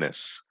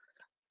 uncleanness,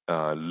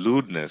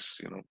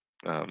 lewdness,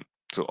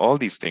 so all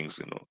these things,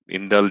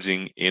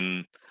 indulging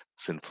in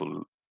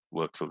sinful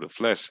works of the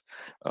flesh,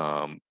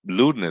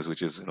 lewdness,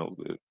 which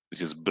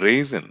is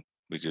brazen,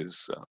 which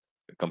is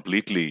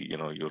completely,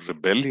 you're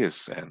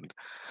rebellious and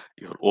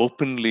you're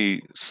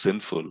openly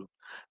sinful,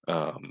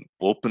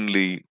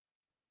 openly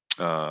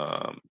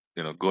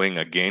going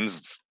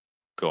against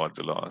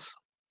God's laws,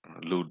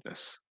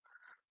 lewdness,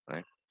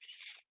 right?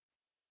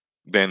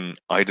 Then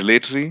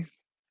idolatry,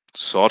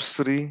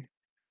 sorcery,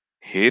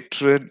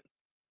 hatred.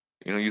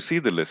 You see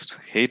the list: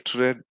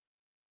 hatred,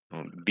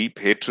 deep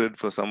hatred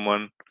for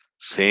someone,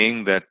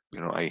 saying that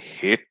I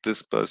hate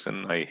this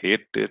person, I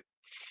hate it.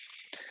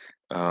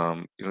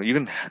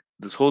 Even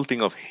this whole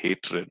thing of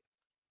hatred,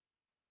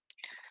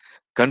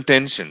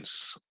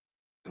 contentions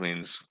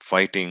means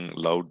fighting,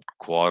 loud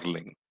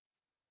quarreling,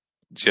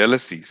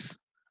 jealousies,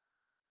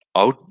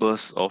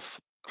 outbursts of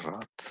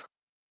wrath,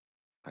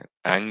 right?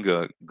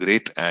 Anger,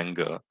 great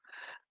anger,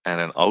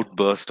 and an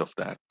outburst of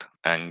that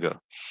anger,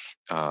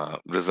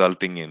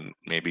 resulting in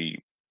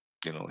maybe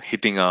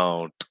hitting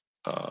out,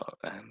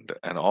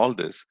 and all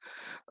this,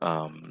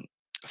 um,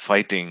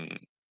 fighting,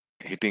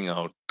 hitting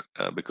out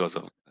because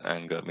of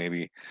anger,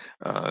 maybe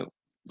uh,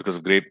 because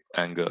of great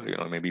anger,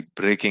 maybe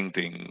breaking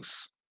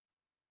things.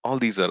 All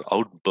these are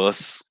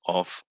outbursts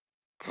of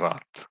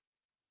wrath,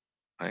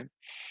 right?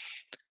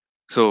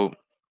 So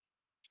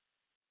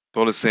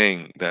Paul is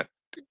saying that,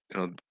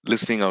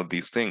 listing out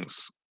these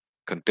things: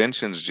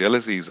 contentions,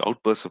 jealousies,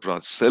 outbursts of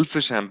wrath,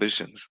 selfish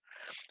ambitions,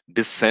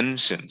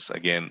 dissensions.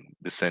 Again,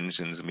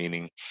 dissensions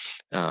meaning,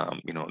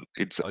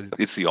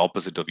 it's the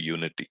opposite of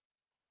unity,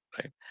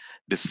 right?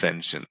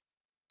 Dissension,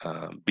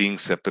 being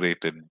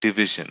separated,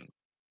 division,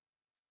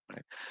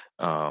 right?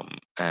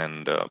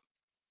 And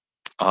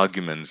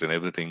arguments and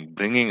everything,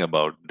 bringing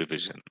about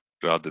division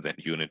rather than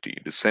unity,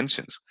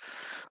 dissensions.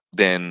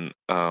 Then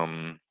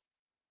what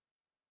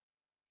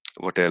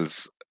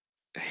else?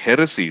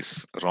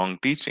 Heresies, wrong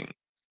teaching,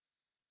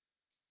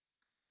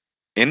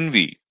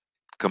 envy,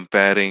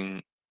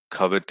 comparing,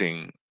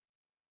 coveting,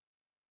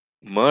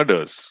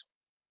 murders,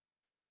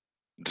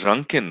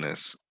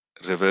 drunkenness,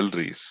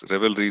 revelries.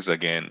 Revelries,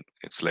 again,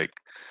 it's like,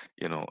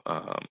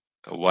 a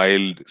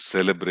wild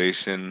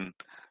celebration,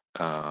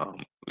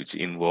 which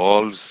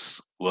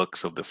involves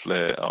works of the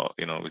flesh, or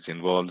which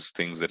involves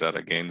things that are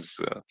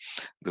against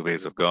the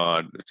ways of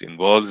God, which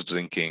involves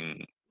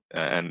drinking,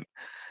 and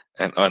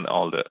and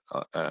all the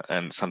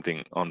and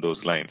something on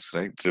those lines,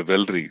 right?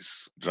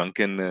 Revelries,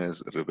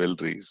 drunkenness,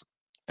 revelries,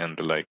 and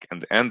the like,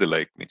 and the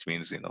like, which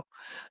means,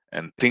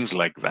 and things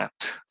like that.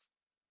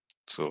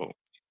 So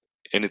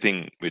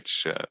anything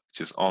which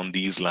is on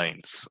these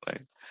lines,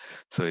 right?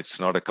 So it's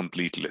not a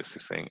complete list.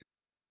 He's saying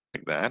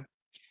like that,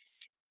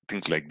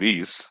 things like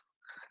these.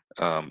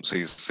 So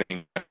he's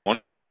saying, I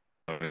want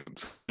to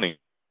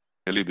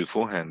tell you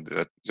beforehand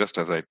that, just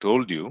as I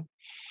told you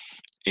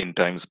in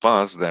times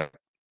past, that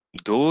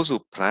those who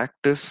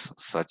practice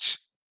such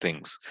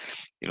things,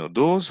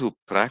 those who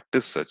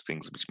practice such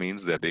things, which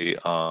means that they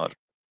are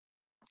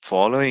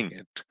following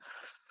it.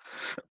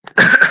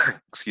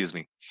 Excuse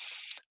me.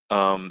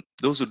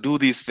 Those who do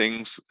these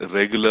things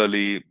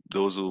regularly,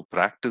 those who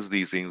practice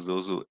these things,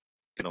 those who,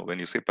 when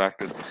you say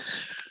practice,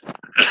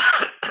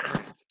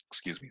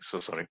 excuse me, so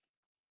sorry.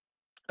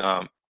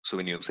 So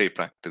when you say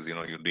practice,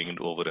 you're doing it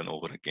over and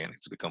over again.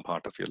 It's become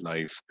part of your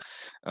life.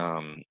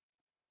 Um,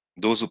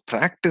 those who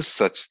practice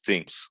such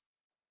things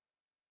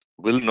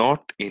will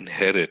not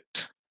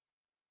inherit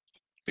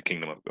the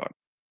kingdom of God.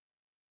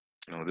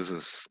 This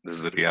is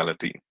the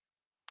reality,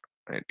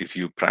 right? If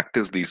you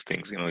practice these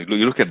things, you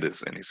look at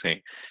this, and he's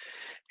saying,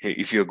 hey,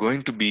 if you're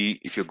going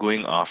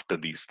after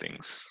these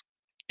things,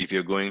 if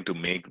you're going to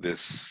make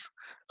this,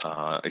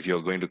 if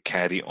you're going to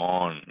carry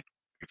on,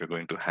 if you're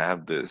going to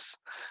have this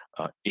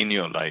in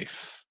your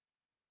life,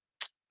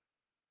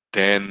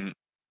 then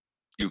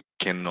you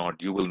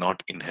will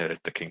not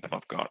inherit the kingdom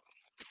of God.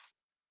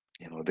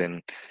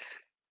 Then,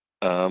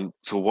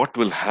 so what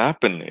will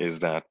happen is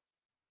that,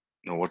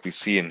 what we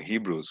see in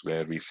Hebrews,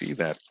 where we see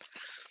that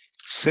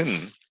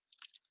sin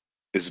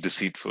is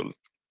deceitful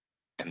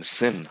and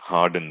sin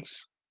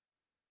hardens,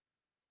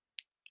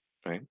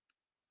 right?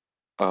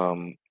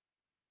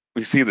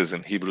 We see this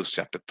in Hebrews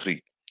chapter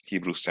 3.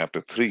 Hebrews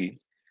chapter 3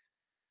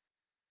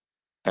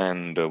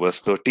 and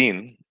verse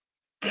 13.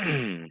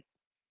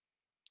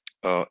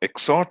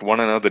 Exhort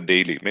one another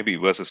daily, maybe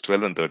verses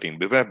 12 and 13.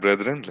 Beware,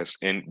 brethren,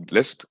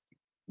 lest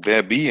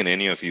there be in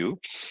any of you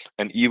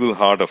an evil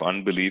heart of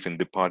unbelief in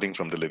departing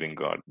from the living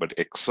God. But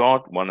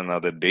exhort one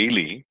another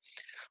daily,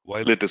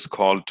 while it is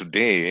called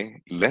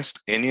today,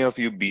 lest any of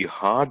you be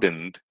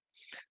hardened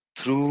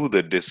through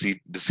the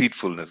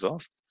deceitfulness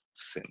of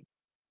sin.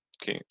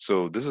 Okay,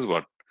 so this is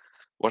what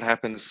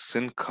happens.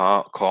 Sin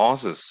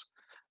causes,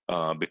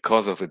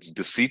 because of its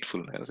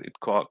deceitfulness, it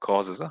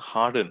causes a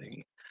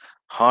hardening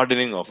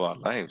of our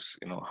lives.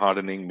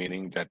 Hardening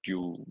meaning that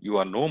you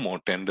are no more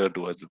tender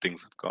towards the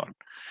things of God.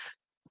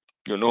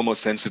 You're no more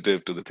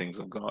sensitive to the things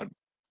of God.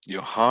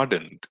 You're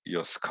hardened,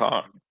 you're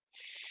scarred,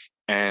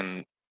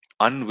 and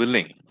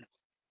unwilling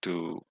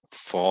to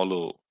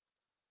follow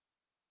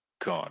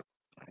God,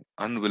 right?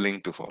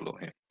 Unwilling to follow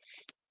Him.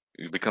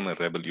 You become a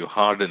rebel. You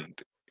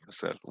hardened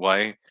yourself.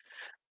 Why?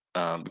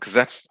 Because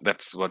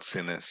that's what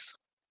sin is,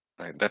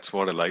 right? That's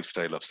what a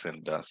lifestyle of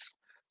sin does.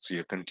 So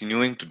you're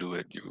continuing to do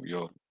it.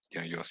 Your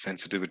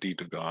sensitivity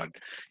to God,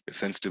 your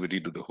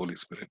sensitivity to the Holy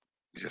Spirit,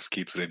 It just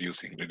keeps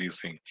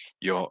reducing.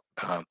 Your,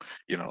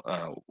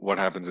 what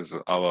happens is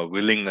our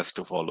willingness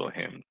to follow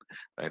Him,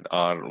 right?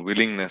 Our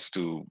willingness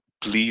to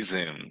please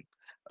Him,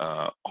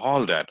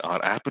 all that,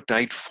 our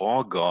appetite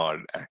for God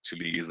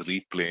actually is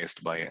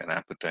replaced by an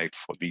appetite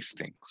for these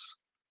things,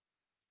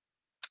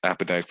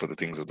 appetite for the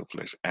things of the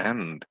flesh.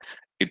 And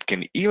it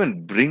can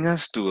even bring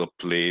us to a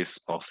place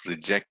of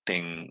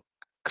rejecting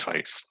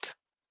Christ,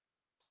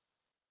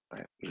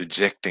 right?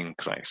 Rejecting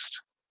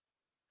Christ.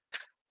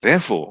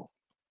 Therefore,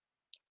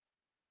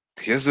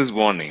 here's this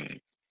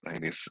warning,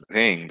 right? It's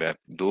saying that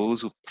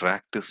those who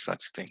practice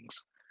such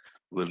things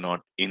will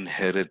not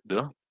inherit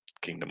the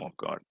kingdom of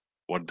God.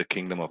 What the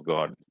kingdom of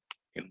God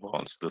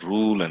involves, the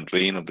rule and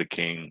reign of the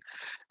king,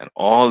 and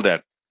all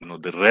that,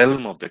 the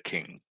realm of the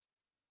king.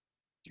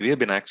 We have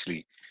been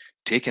actually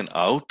taken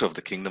out of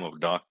the kingdom of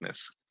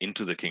darkness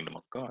into the kingdom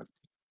of God,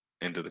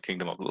 into the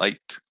kingdom of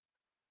light.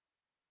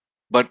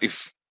 But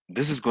if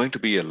this is going to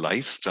be a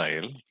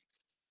lifestyle,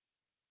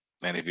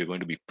 and if you're going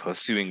to be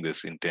pursuing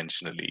this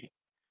intentionally,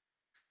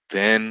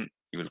 then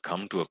you will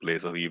come to a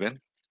place of even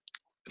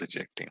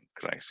rejecting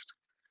Christ,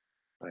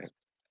 right?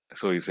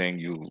 So he's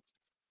saying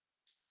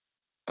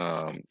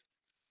um,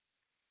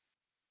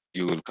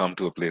 you will come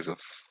to a place of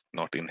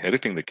not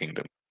inheriting the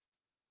kingdom.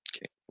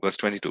 Okay. Verse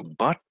 22,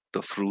 but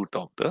the fruit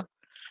of the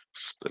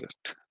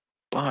Spirit.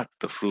 But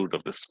the fruit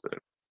of the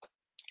Spirit.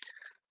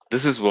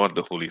 This is what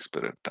the Holy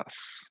Spirit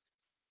does,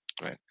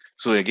 right?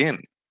 So again,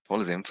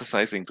 Paul is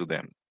emphasizing to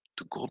them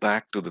to go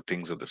back to the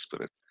things of the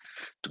Spirit,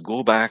 to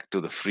go back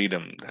to the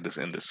freedom that is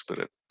in the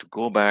Spirit, to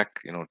go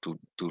back,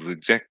 to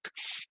reject,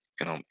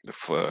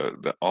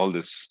 all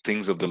these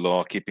things of the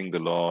law, keeping the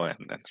law,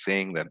 and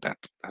saying that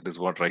is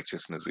what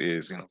righteousness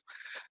is,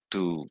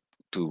 to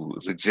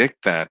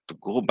reject that, to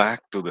go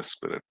back to the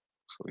Spirit.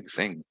 So he's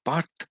saying,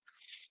 but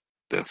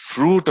the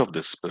fruit of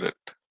the Spirit,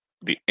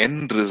 the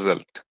end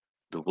result,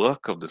 the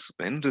work of this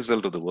end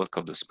result of the work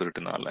of the Spirit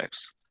in our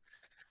lives,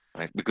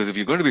 right? Because if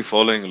you're going to be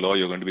following law,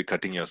 you're going to be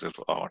cutting yourself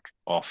out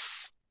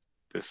off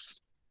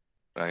this,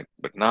 right?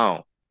 But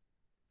now,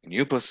 when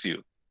you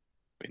pursue,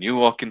 when you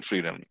walk in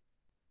freedom,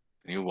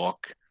 when you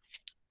walk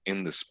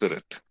in the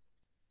Spirit,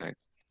 right,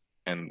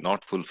 and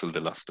not fulfill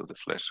the lust of the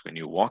flesh, when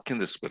you walk in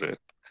the Spirit,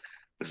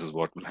 this is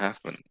what will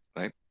happen,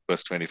 right?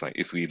 Verse 25.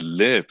 If we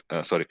live,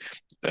 but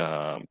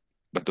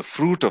the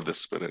fruit of the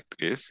Spirit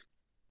is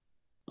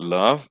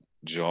love,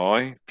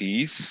 joy,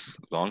 peace,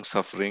 long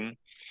suffering,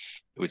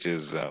 which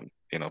is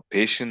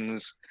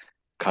patience,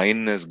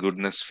 kindness,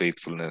 goodness,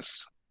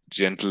 faithfulness,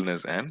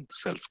 gentleness, and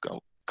self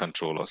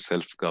control or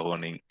self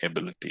governing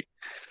ability.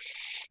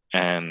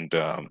 And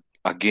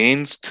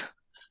against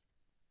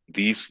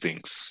these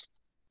things,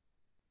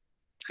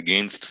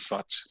 against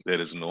such, there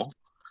is no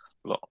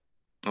law.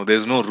 No,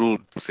 there's no rule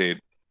to say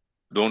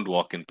don't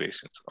walk in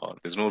patience, or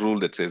there's no rule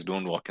that says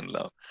don't walk in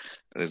love.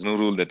 There's no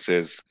rule that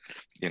says,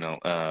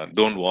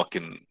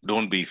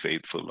 don't be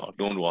faithful, or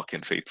don't walk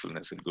in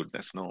faithfulness and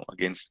goodness. No,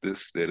 against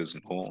this there is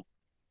no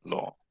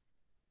law.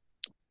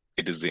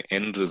 It is the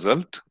end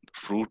result, the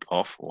fruit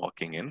of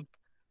walking in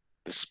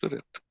the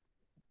Spirit.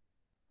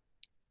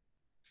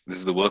 This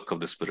is the work of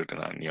the Spirit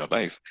in your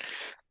life.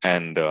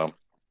 And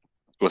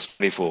verse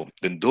 24,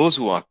 then those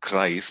who are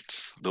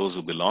Christ's, those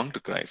who belong to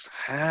Christ,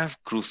 have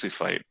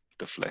crucified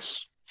the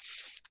flesh.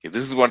 Okay,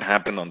 this is what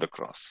happened on the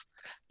cross.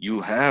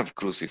 You have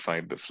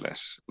crucified the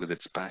flesh with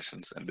its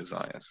passions and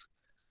desires.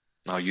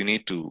 Now you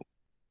need to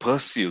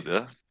pursue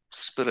the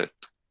Spirit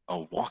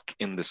or walk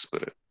in the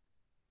Spirit.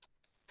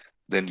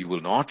 Then you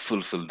will not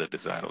fulfill the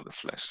desire of the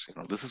flesh.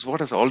 This is what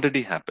has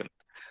already happened.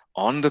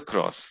 On the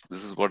cross,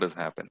 this is what has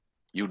happened.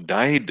 You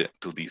died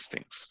to these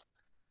things.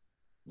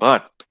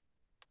 But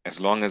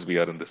as long as we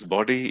are in this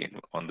body,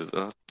 on this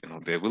earth,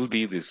 there will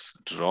be this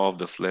draw of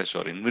the flesh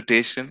or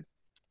invitation.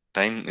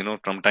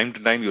 From time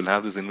to time, you'll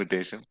have this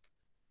invitation,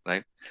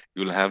 right?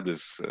 You'll have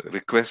this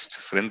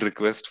friend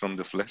request from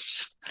the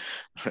flesh,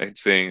 right?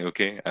 Saying,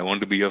 okay, I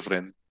want to be your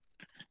friend,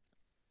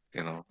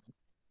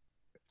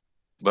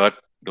 but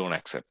don't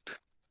accept.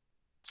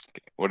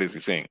 Okay. What is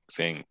he saying?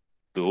 Saying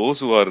those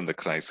who are in the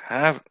Christ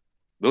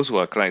those who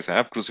are Christ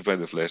have crucified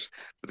the flesh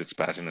with its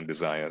passion and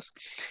desires.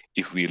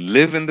 If we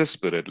live in the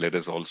Spirit, let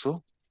us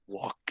also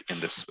walk in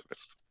the Spirit.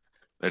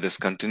 Let us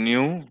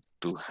continue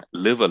to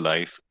live a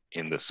life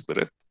in the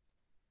Spirit.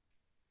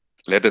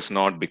 Let us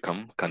not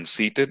become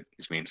conceited,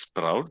 which means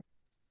proud.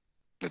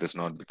 Let us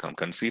not become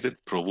conceited,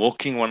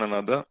 provoking one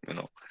another,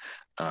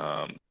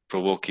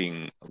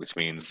 provoking, which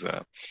means,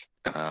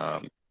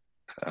 um,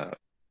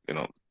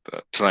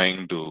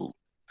 trying to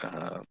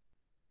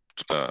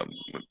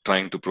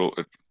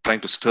trying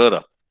to stir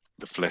up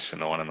the flesh in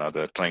one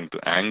another, trying to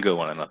anger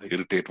one another,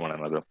 irritate one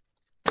another.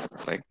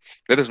 Right?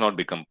 Let us not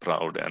become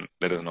proud, and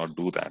let us not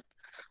do that,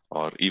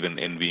 or even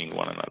envying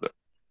one another.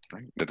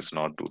 Right? Let us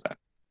not do that.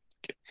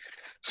 Okay.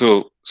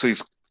 So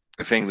he's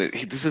saying that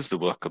this is the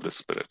work of the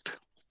Spirit.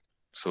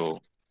 So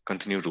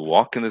continue to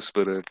walk in the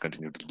Spirit,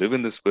 continue to live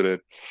in the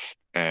Spirit,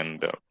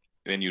 and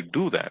when you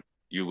do that,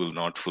 you will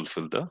not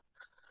fulfill the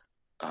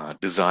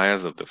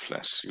desires of the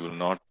flesh. You will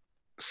not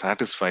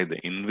satisfy the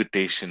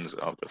invitations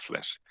of the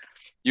flesh,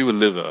 you will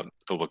live a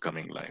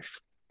overcoming life,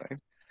 right?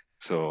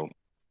 So,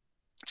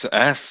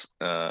 as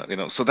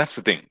so that's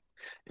the thing.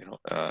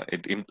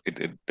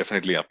 It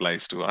definitely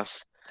applies to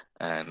us,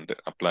 and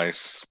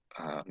applies.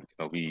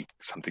 We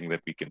something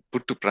that we can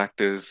put to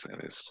practice,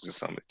 and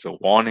it's a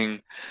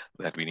warning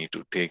that we need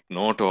to take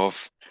note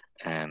of,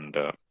 and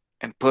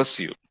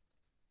pursue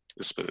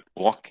the Spirit,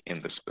 walk in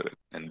the Spirit,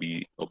 and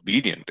be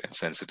obedient and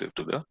sensitive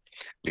to the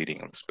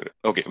leading of the Spirit.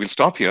 Okay, we'll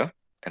stop here,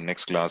 and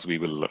next class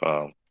we'll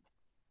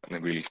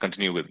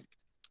continue with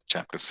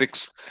chapter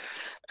 6,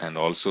 and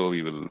also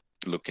we will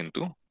look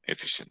into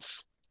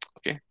Ephesians.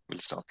 Okay, we'll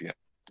stop here.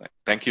 Right.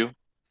 Thank you.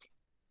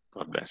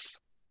 God bless.